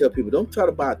 I tell people, don't try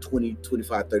to buy a $20,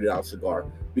 $25, $30 cigar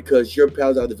because your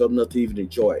palate's not developed enough to even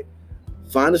enjoy it.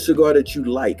 Find a cigar that you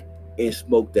like and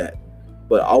smoke that.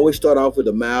 But always start off with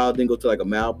a mild, then go to like a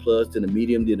mild plus, then a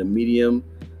medium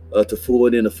to full,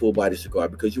 and then a full body cigar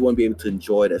because you want to be able to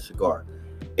enjoy that cigar.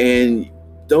 And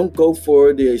don't go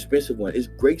for the expensive one. It's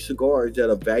great cigars that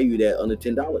are valued at under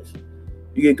 $10.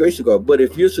 You get a great cigar. But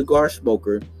if you're a cigar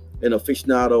smoker, an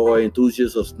aficionado or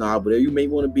enthusiast or snob, whatever you may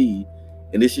want to be,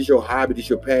 and this is your hobby, this is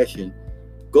your passion,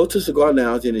 go to a cigar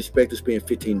lounge and expect to spend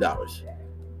 $15.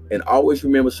 And always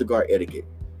remember cigar etiquette.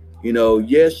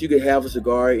 Yes, you can have a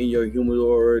cigar in your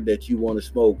humidor that you want to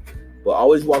smoke, but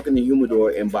always walk in the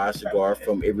humidor and buy a cigar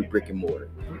from every brick and mortar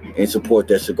and support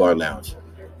that cigar lounge.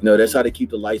 That's how they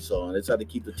keep the lights on. That's how they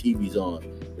keep the TVs on.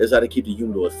 That's how they keep the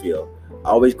humidors filled.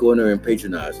 Always go in there and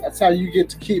patronize. That's how you get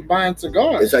to keep buying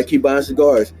cigars. That's how I keep buying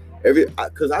cigars.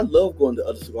 Because I love going to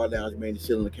other cigar lounges, man, to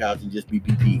sit on the couch and just be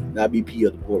BP, not BP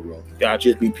of the boardroom.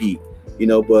 Gotcha. Just BP.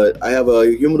 But I have a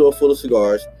humidor full of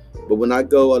cigars. But when I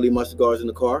go, I leave my cigars in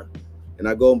the car, and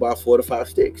I go and buy 4 to 5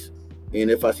 sticks. And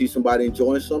if I see somebody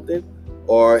enjoying something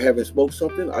or having smoked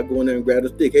something, I go in there and grab a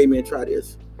stick. Hey, man, try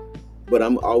this. But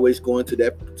I'm always going to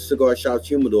that cigar shop's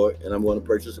humidor, and I'm going to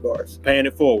purchase cigars. Paying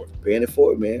it forward,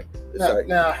 Man.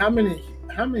 Now, how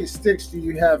many sticks do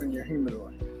you have in your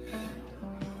humidor?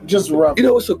 Just roughly.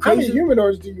 What's so crazy? How many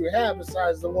humidors do you have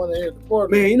besides the one here at the port?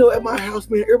 Man, at my house,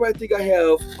 man, everybody think I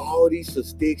have all these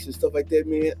sticks and stuff like that,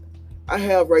 man. I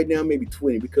have right now maybe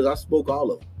 20 because I smoke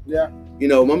all of them.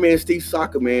 Yeah. My man Steve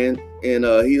Saka, man, and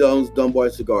he owns Dunbar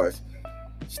Cigars.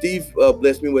 Steve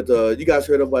blessed me with, you guys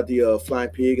heard about the flying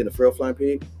pig and the feral flying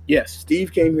pig? yes.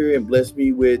 Steve came here and blessed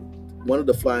me with one of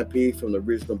the flying pigs from the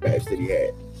original batch that he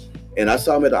had. And I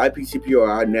saw him at the IPCPR,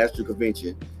 our national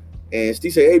convention. And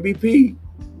Steve said, hey, BP,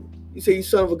 he said, you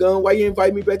son of a gun, why you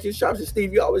invite me back to your shop? I said,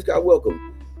 Steve, you always got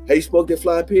welcome. Hey, you smoked that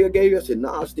flying pig I gave you? I said,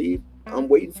 nah, Steve, I'm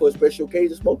waiting for a special occasion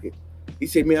to smoke it. He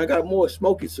said, man, I got more.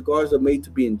 Smoke it. Cigars are made to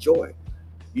be enjoyed.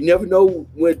 You never know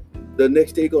what the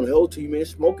next day going to hold to you, man.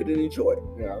 Smoke it and enjoy it.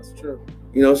 Yeah, that's true.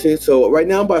 You know what I'm saying? So right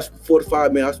now I'm about 4 to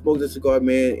 5, man. I smoked this cigar,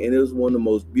 man, and it was one of the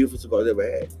most beautiful cigars I ever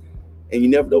had. And you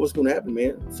never know what's going to happen,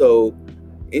 man. So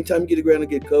anytime you get around and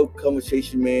get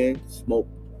conversation, man, smoke.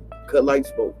 Cut light,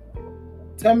 smoke.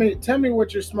 Tell me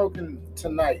what you're smoking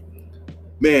tonight.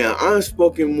 Man, I'm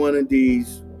smoking one of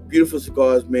these beautiful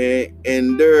cigars, man,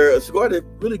 and they're a cigar that's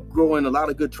really growing a lot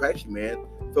of good traction, man,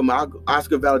 from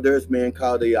Oscar Valdez, man,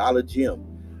 called the Ala Jim.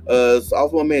 It's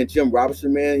also my man Jim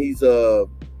Robinson, man. He's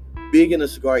big in the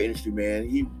cigar industry, man.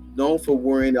 He's known for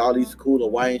wearing all these cool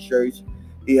Hawaiian shirts.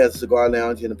 He has a cigar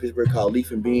lounge in Pittsburgh called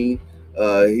Leaf and Bean.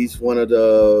 He's one of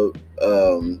the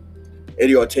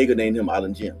Eddie Ortega named him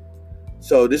Island Jim.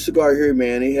 So this cigar here,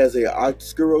 man, it has a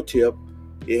Oscuro tip.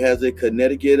 It has a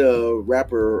Connecticut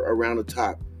wrapper around the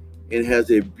top. It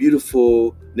has a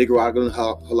beautiful Nicaraguan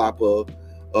jalapa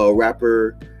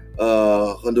wrapper,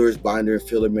 Honduras binder and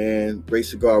filler, man. Great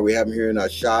cigar. We have them here in our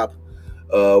shop.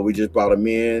 We just brought them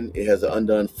in. It has an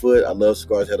undone foot. I love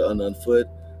cigars that have an undone foot.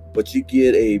 But you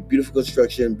get a beautiful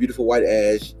construction, beautiful white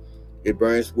ash. It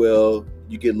burns well.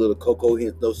 You get a little cocoa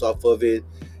notes off of it.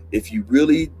 If you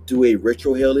really do a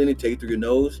retrohale in it, take it through your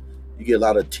nose, you get a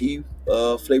lot of tea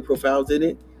flavor profiles in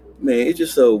it. Man, it's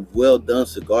just a well-done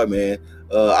cigar, man.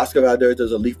 Oscar Valdez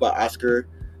does a Leaf by Oscar.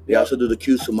 They also do the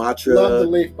Q Sumatra. Love the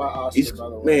Leaf by Oscar, by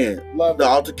the way. Man, love the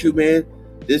Alta Q, man.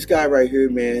 This guy right here,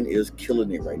 man, is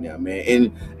killing it right now,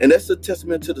 man. And that's a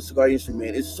testament to the cigar industry,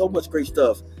 man. It's so much great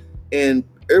stuff. And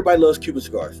everybody loves Cuban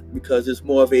cigars because it's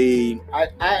more of a... I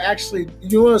actually,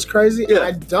 you know what's crazy? Yeah.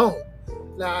 I don't.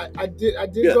 Now, I did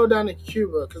go down to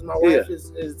Cuba because my wife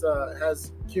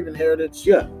has Cuban heritage.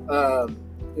 Yeah.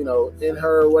 In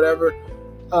her or whatever.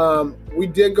 We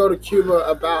did go to Cuba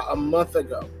about a month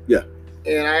ago. Yeah.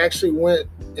 And I actually went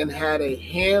and had a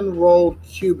hand-rolled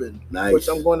Cuban, Nice. which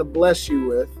I'm going to bless you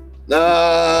with. No,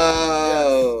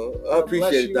 Yes. I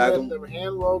appreciate it, Doc. The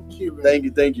hand-rolled Cuban. Thank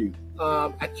you.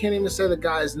 I can't even say the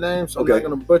guy's name, so Okay. I'm not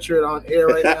going to butcher it on air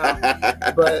right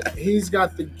now. But he's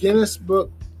got the Guinness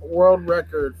Book World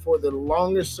Record for the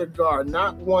longest cigar,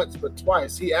 not once but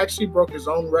twice. He actually broke his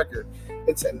own record.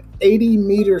 It's an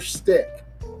 80-meter stick.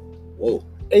 Whoa.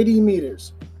 80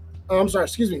 meters.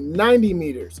 90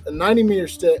 meters. A 90-meter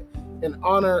stick in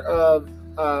honor of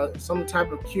some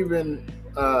type of Cuban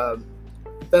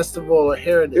festival or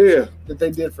heritage that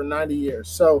they did for 90 years.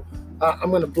 So I'm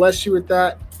going to bless you with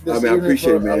that this evening, I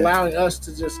appreciate for it, man. allowing us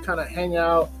to just kind of hang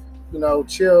out,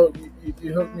 chill.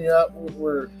 You hooked me up.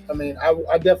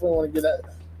 I definitely want to get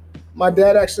that. My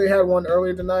dad actually had one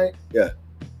earlier tonight. Yeah.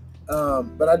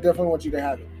 But I definitely want you to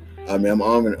have it. I'm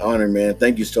honored, man.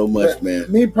 Thank you so much,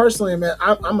 man. Me personally, man,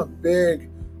 I'm a big,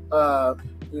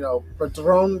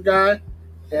 Boardroom guy,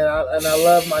 and I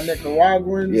love my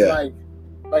Nicaraguans. Yeah.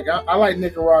 I like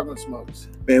Nicaraguan smokes.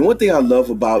 Man, one thing I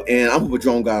love about, and I'm a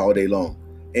Padron guy all day long,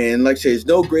 and like I say, there's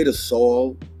no greater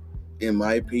soil, in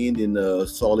my opinion, than the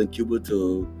soil in Cuba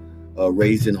to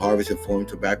raise and harvest and farm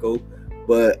tobacco.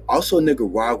 But also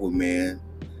Nicaragua, man,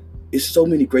 it's so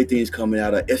many great things coming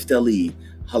out of Esteli,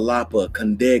 Jalapa,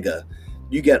 Condega.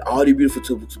 You got all the beautiful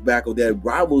tobacco that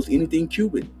rivals anything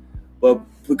Cuban. But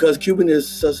because Cuban is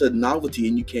such a novelty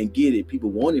and you can't get it, people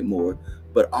want it more.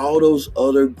 But all those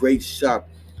other great shops,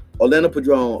 Orlando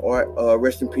Padron,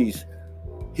 rest in peace,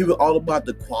 he was all about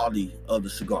the quality of the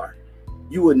cigar.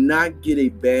 You would not get a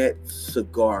bad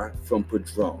cigar from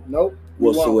Padron. Nope.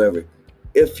 Whatsoever.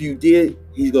 If you did,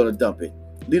 he's going to dump it.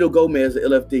 Lito Gomez, the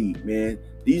LFD, man.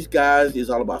 These guys is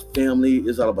all about family.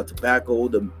 It's all about tobacco,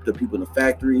 the people in the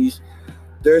factories.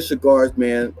 Their cigars,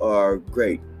 man, are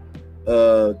great.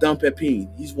 Don Pepin,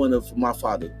 he's one of my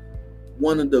father.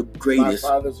 one of the My greatest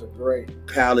fathers are great.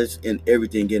 palates and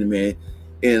everything in it, man.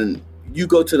 And you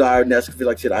go to our national,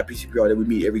 like I said, IPCPR that we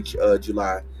meet every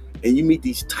July, and you meet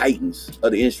these titans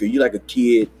of the industry. You're like a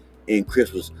kid in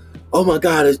Christmas. Oh my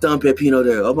God, it's Don Pepino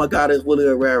there. Oh my God, it's Willie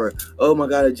Herrera. Oh my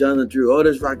God, it's Jonathan Drew. Oh,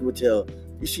 there's Rocky Patel.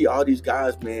 You see all these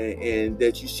guys, man, and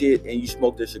that you sit and you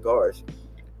smoke their cigars.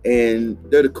 And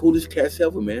they're the coolest cats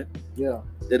ever, man. Yeah.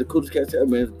 They're the coolest cats ever,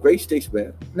 man. Great sticks,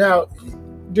 man. Now,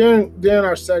 during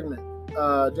our segment,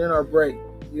 during our break,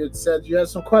 you had said you had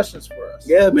some questions for us.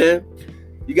 Yeah, man.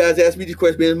 You guys asked me these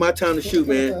questions, man. It's my time to shoot,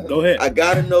 man. Go ahead. I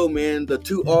gotta know, man, the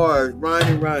 2 R's, Ryan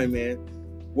and Ryan, man.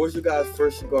 What's your guys'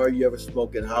 first cigar you ever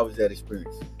smoked, and how was that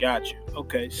experience? Gotcha.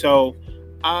 Okay, so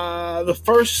the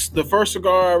first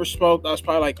cigar I ever smoked, I was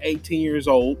probably like 18 years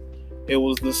old. It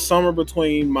was the summer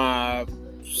between my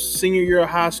senior year of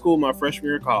high school and my freshman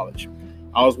year of college.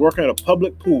 I was working at a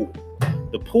public pool.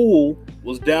 The pool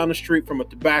was down the street from a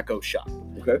tobacco shop.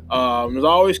 Okay. I was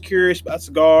always curious about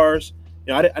cigars.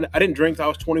 You know, I didn't drink till I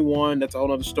was 21. That's a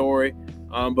whole other story.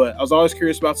 But I was always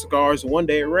curious about cigars. And one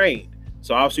day it rained.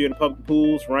 So obviously in the public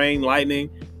pools, rain, lightning,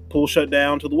 pool shut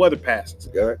down till the weather passes.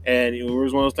 Yeah. And it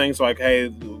was one of those things like, hey,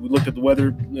 we looked at the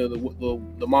weather, you know,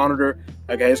 the monitor.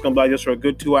 Like, hey, it's gonna be like this for a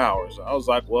good 2 hours. I was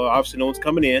like, well, obviously no one's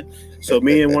coming in. So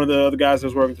me and one of the other guys that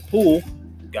was working at the pool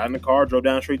got in the car, drove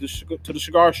down the street to the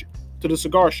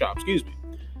cigar shop. Excuse me.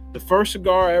 The first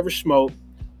cigar I ever smoked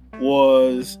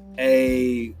was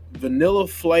a vanilla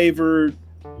flavored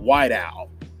White Owl.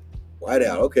 White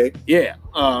Owl, okay. Yeah,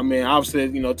 man. Obviously,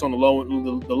 you know, it's on the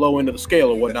low end of the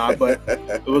scale or whatnot, but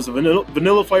it was a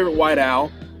vanilla flavored White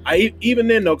Owl. Even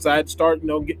then though, because I had started, you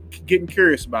know, getting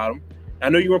curious about them. I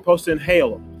knew you weren't supposed to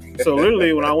inhale them. So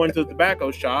literally, when I went to the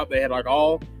tobacco shop, they had like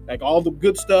all the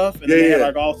good stuff, and then they had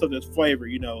like all stuff that's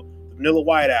flavored. You know, the vanilla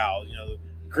White Owl. You know, the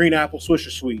green apple Swisher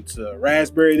Sweets,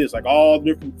 raspberry. This like all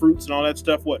different fruits and all that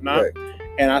stuff, whatnot. Right.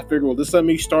 And I figured, well, this let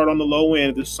me start on the low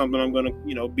end. This is something I'm going to,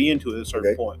 you know, be into at a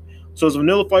certain point. So it's a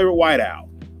vanilla flavored White Owl.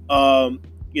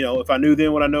 You know, if I knew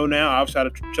then what I know now, obviously I'd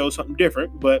have chose something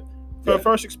different. But for the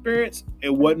first experience, it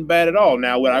wasn't bad at all.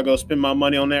 Now, would I go spend my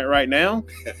money on that right now?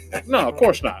 No, of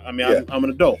course not. I mean, I'm an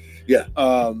adult. Yeah.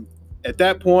 At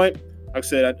that point, like I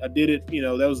said, I did it. You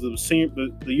know, that was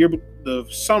the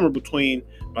summer between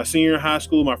my senior year of high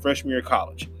school and my freshman year of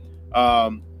college.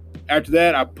 After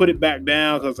that, I put it back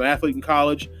down because I was an athlete in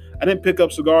college. I didn't pick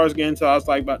up cigars again until I was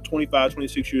like about 25,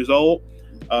 26 years old.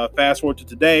 Fast forward to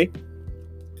today.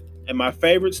 And my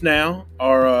favorites now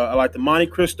are I like the Monte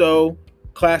Cristo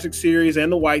Classic Series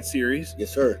and the White Series.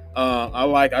 Yes, sir.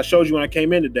 I showed you when I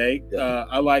came in today. Yeah.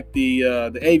 I like the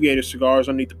Aviator cigars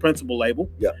underneath the Principal label.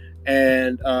 Yeah.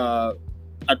 And I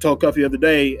told Cuffy the other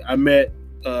day, I met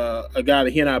a guy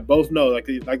that he and I both know. Like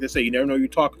they say, you never know who you're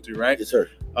talking to, right? Yes, sir.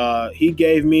 He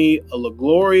gave me a La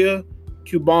Gloria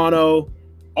Cubano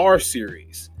R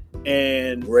Series.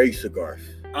 And great cigars.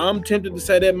 I'm tempted to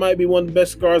say that might be one of the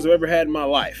best cigars I've ever had in my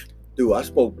life. Dude, I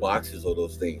smoked boxes of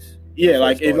those things.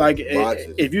 Yeah,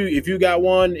 if you got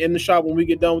one in the shop when we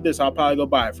get done with this, I'll probably go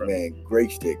buy it from you. Man,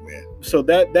 great stick, man. So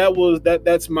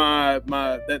that's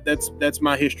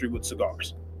my history with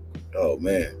cigars. Oh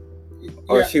man.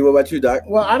 All right, what about you, Doc?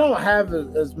 Well, I don't have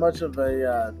as much of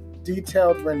a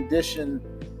detailed rendition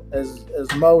as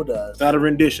Mo does. It's not a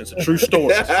rendition; it's a true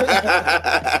story.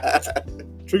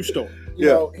 True story. You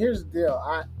know, here's the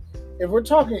deal. If we're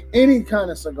talking any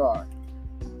kind of cigar,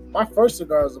 my first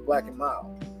cigar was a Black and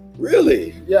Mild.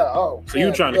 Really? Yeah. Oh. So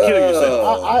you're trying to kill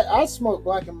yourself? I smoked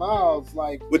Black and Milds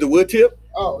like with the wood tip.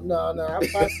 Oh no! I'm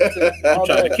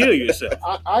trying to kill yourself.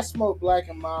 I smoked Black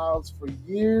and Milds for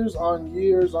years on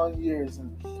years on years,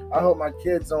 and I hope my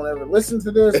kids don't ever listen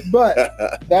to this, but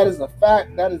that is a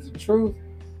fact. That is the truth.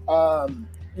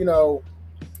 You know,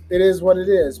 it is what it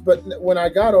is. But when I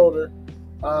got older,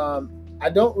 I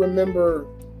don't remember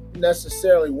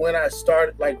necessarily when I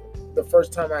started, like the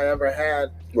first time I ever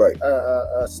had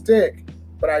a stick,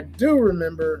 but I do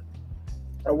remember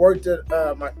I worked at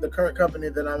the current company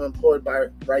that I'm employed by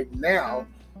right now,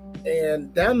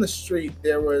 and down the street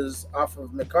there was off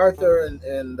of MacArthur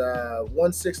and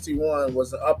 161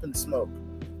 was an Up and Smoke.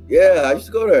 Yeah, I used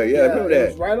to go there. Yeah, I remember that. It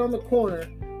was right on the corner,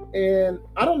 and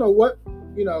I don't know what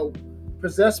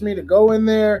possessed me to go in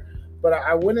there, but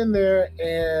I went in there,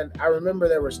 and I remember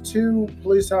there was 2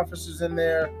 police officers in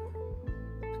there.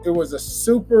 It was a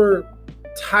super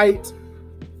tight,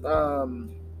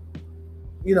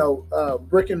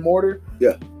 brick and mortar.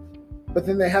 Yeah. But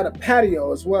then they had a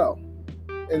patio as well.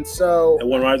 And so... And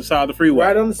one right on the side of the freeway.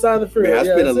 Right on the side of the freeway. Man, I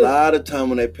spent a lot of time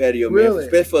on that patio, really? Man.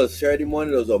 Especially for a Saturday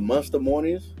morning. Those are monster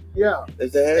mornings. Yeah.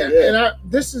 And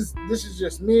this is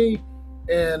just me.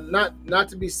 And not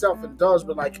to be self-indulged,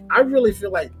 but like I really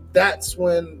feel like that's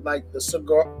when like the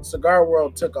cigar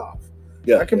world took off.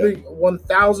 Yeah, I can be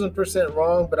 1,000%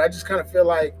 wrong, but I just kind of feel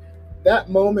like that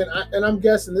moment, and I'm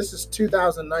guessing this is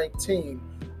 2019.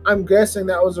 I'm guessing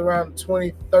that was around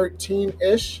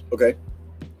 2013-ish. Okay.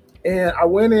 And I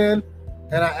went in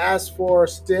and I asked for a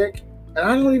stick, and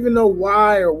I don't even know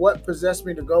why or what possessed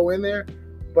me to go in there,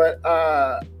 but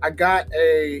I got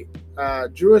a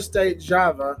Drew Estate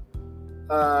Java,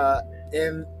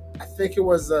 and I think it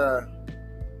was a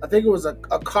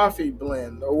coffee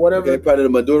blend or whatever. Okay, probably the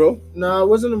Maduro. No, it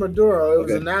wasn't a Maduro. It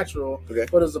was a natural. Okay.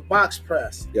 But it was a box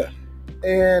press. Yeah.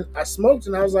 And I smoked,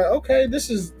 and I was like, okay, this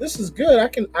is good. I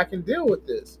can deal with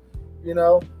this, you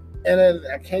know. And then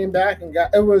I came back and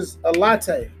it was a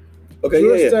latte. Okay.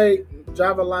 Drew Estate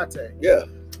Java latte. Yeah.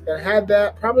 And had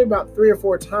that probably about 3 or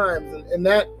 4 times, and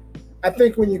that, I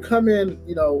think when you come in,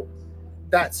 you know,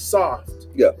 that's soft.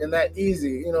 Yeah. And that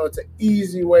easy, you know, it's an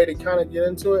easy way to kind of get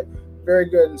into it. Very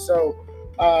good. And so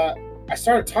I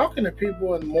started talking to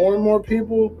people, and more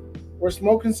people were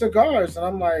smoking cigars, and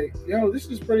I'm like, yo, this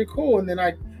is pretty cool. And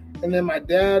then my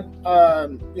dad,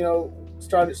 you know,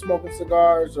 started smoking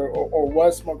cigars or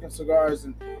was smoking cigars,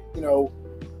 and you know,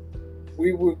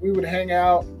 we would hang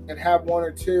out and have 1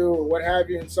 or 2 or what have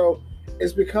you. And so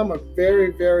it's become a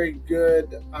very, very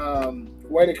good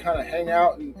way to kind of hang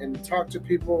out and talk to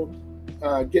people,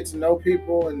 get to know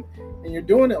people, and you're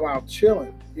doing it while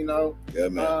chilling, you know. Yeah,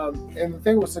 man. And the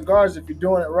thing with cigars, if you're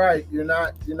doing it right, you're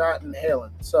not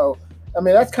inhaling. So, I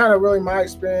mean, that's kind of really my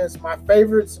experience. My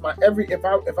favorites, if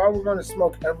I were going to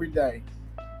smoke every day,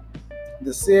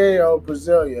 the CAO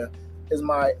Brasilia is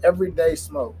my everyday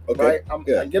smoke. Okay.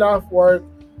 Right? I get off work,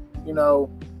 you know,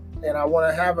 and I want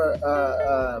to have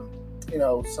you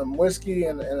know, some whiskey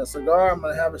and a cigar. I'm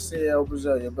going to have a CAO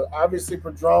Brasilia. But obviously,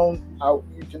 Padron,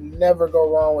 you can never go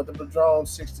wrong with the Padron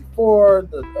 64.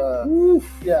 I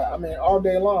mean, all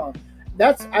day long.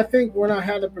 I think when I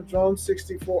had the Padron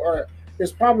 64, or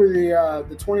it's probably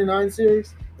the 29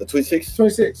 series. The 26?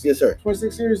 26. Yes, sir.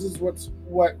 26 series is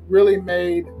what really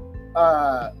made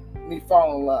me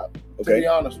fall in love, to be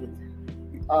honest with you.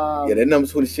 That number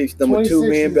 26, number 2,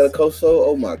 man, Bellicoso.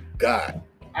 Oh, my God.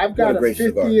 I've got a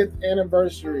 50th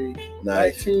anniversary.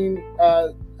 Nice.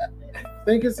 I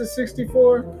think it's a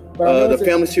 64. But the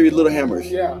Family Series Little Hammers.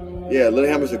 Yeah. Yeah, Little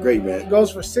Hammers are great, man. It goes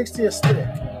for $60 a stick.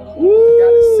 Woo!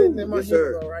 Got it sitting in my yes,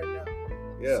 right now.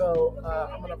 Yeah. So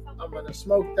I'm gonna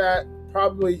smoke that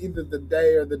probably either the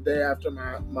day or the day after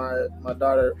my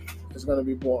daughter is gonna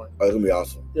be born. Oh, it's gonna be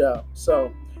awesome. Yeah.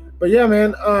 So, but yeah,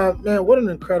 man, what an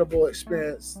incredible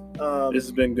experience. This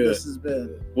has been good. This has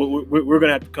been. We're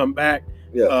gonna have to come back.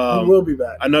 Yeah. We will be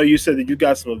back. I know you said that you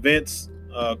got some events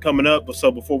coming up, but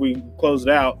so before we close it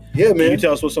out, man, can you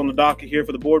tell us what's on the docket here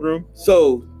for the Boardroom?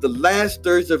 So the last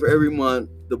Thursday of every month,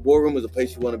 the Boardroom is a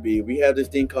place you want to be. We have this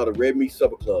thing called a Red Meat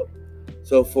Supper Club.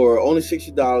 So for only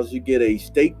 $60, you get a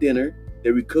steak dinner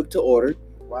that we cook to order.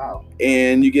 Wow.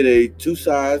 And you get a 2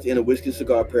 sides and a whiskey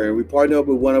cigar pairing. We partner up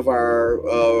with one of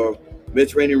our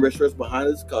Mediterranean restaurants behind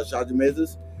us called Shaja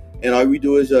Mezes. And all we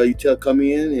do is come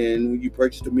in, and when you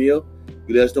purchase the meal,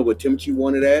 you let us know what temperature you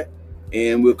want it at,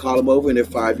 and we'll call them over, and they're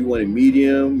fine. If you want it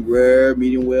medium, rare,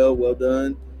 medium well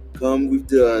done. We've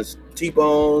done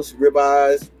T-bones,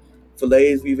 ribeyes,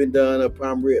 fillets. We've even done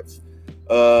prime ribs.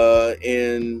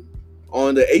 And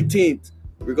on the 18th,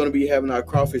 we're going to be having our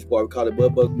crawfish bar. We call it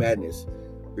Bug Madness.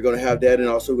 We're going to have that, and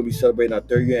also we're going to be celebrating our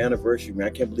 3rd-year anniversary, man. I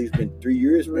can't believe it's been 3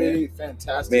 years, man. Really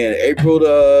fantastic. Man, April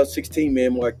 16th,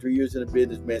 man, marked 3 years in the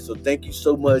business, man. So thank you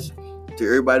so much to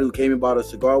everybody who came and bought a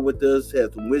cigar with us,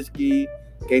 had some whiskey,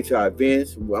 came to our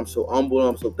events. I'm so humble.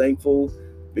 I'm so thankful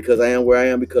because I am where I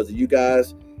am because of you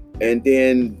guys. And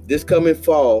then this coming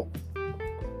fall,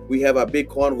 we have our big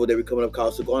carnival that we're coming up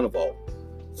called Cigarnival.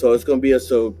 So it's going to be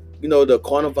the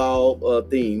carnival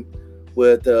theme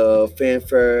with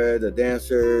fanfare, the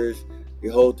dancers, the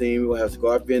whole thing. We're going to have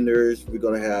cigar vendors. We're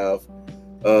going to have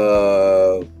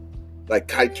like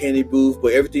cotton candy booth,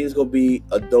 but everything's going to be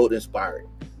adult inspired.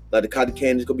 Like the cotton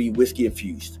candy is going to be whiskey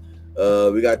infused.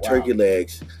 We got turkey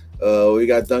legs. We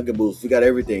got Dunkin' booths. We got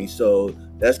everything. So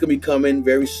that's going to be coming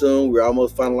very soon. We're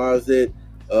almost finalized it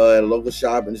at a local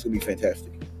shop, and it's going to be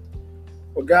fantastic.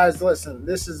 Well, guys, listen,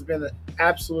 this has been an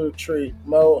absolute treat.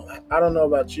 Mo, I don't know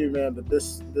about you, man, but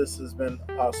this has been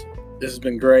awesome. This has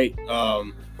been great.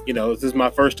 This is my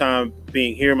first time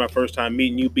being here, my first time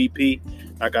meeting you, BP.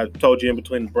 Like I told you in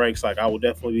between the breaks, like I will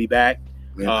definitely be back.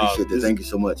 Man, appreciate that. Thank you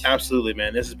so much. Absolutely,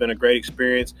 man. This has been a great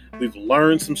experience. We've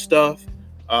learned some stuff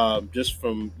just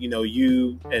from,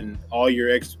 you and all your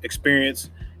experience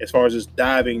as far as just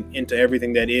diving into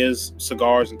everything that is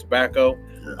cigars and tobacco.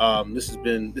 This has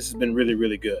been really,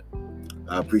 really good.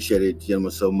 I appreciate it,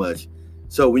 gentlemen, so much.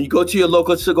 So when you go to your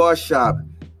local cigar shop,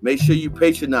 make sure you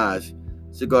patronize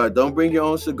cigar. Don't bring your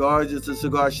own cigars into a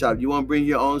cigar shop. You want to bring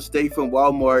your own steak from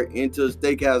Walmart into a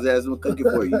steakhouse as them cooking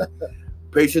for you.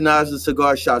 Patronize the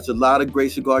cigar shops. A lot of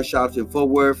great cigar shops in Fort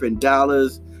Worth and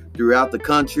Dallas, throughout the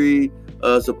country.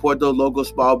 Support those local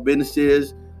small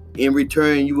businesses. In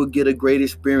return, you will get a great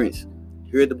experience.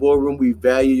 Here at the Boardroom, we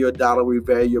value your dollar, we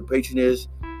value your patronage,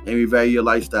 and we value your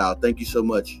lifestyle. Thank you so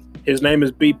much. His name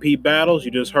is BP Battles.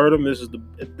 You just heard him. This is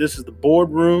the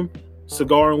Boardroom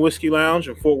Cigar and Whiskey Lounge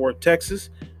in Fort Worth, Texas.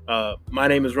 My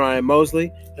name is Ryan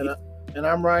Mosley. And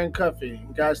I'm Ryan Cuffey.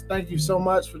 Guys, thank you so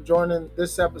much for joining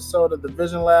this episode of the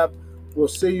Vision Lab. We'll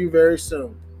see you very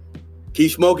soon.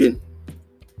 Keep smoking.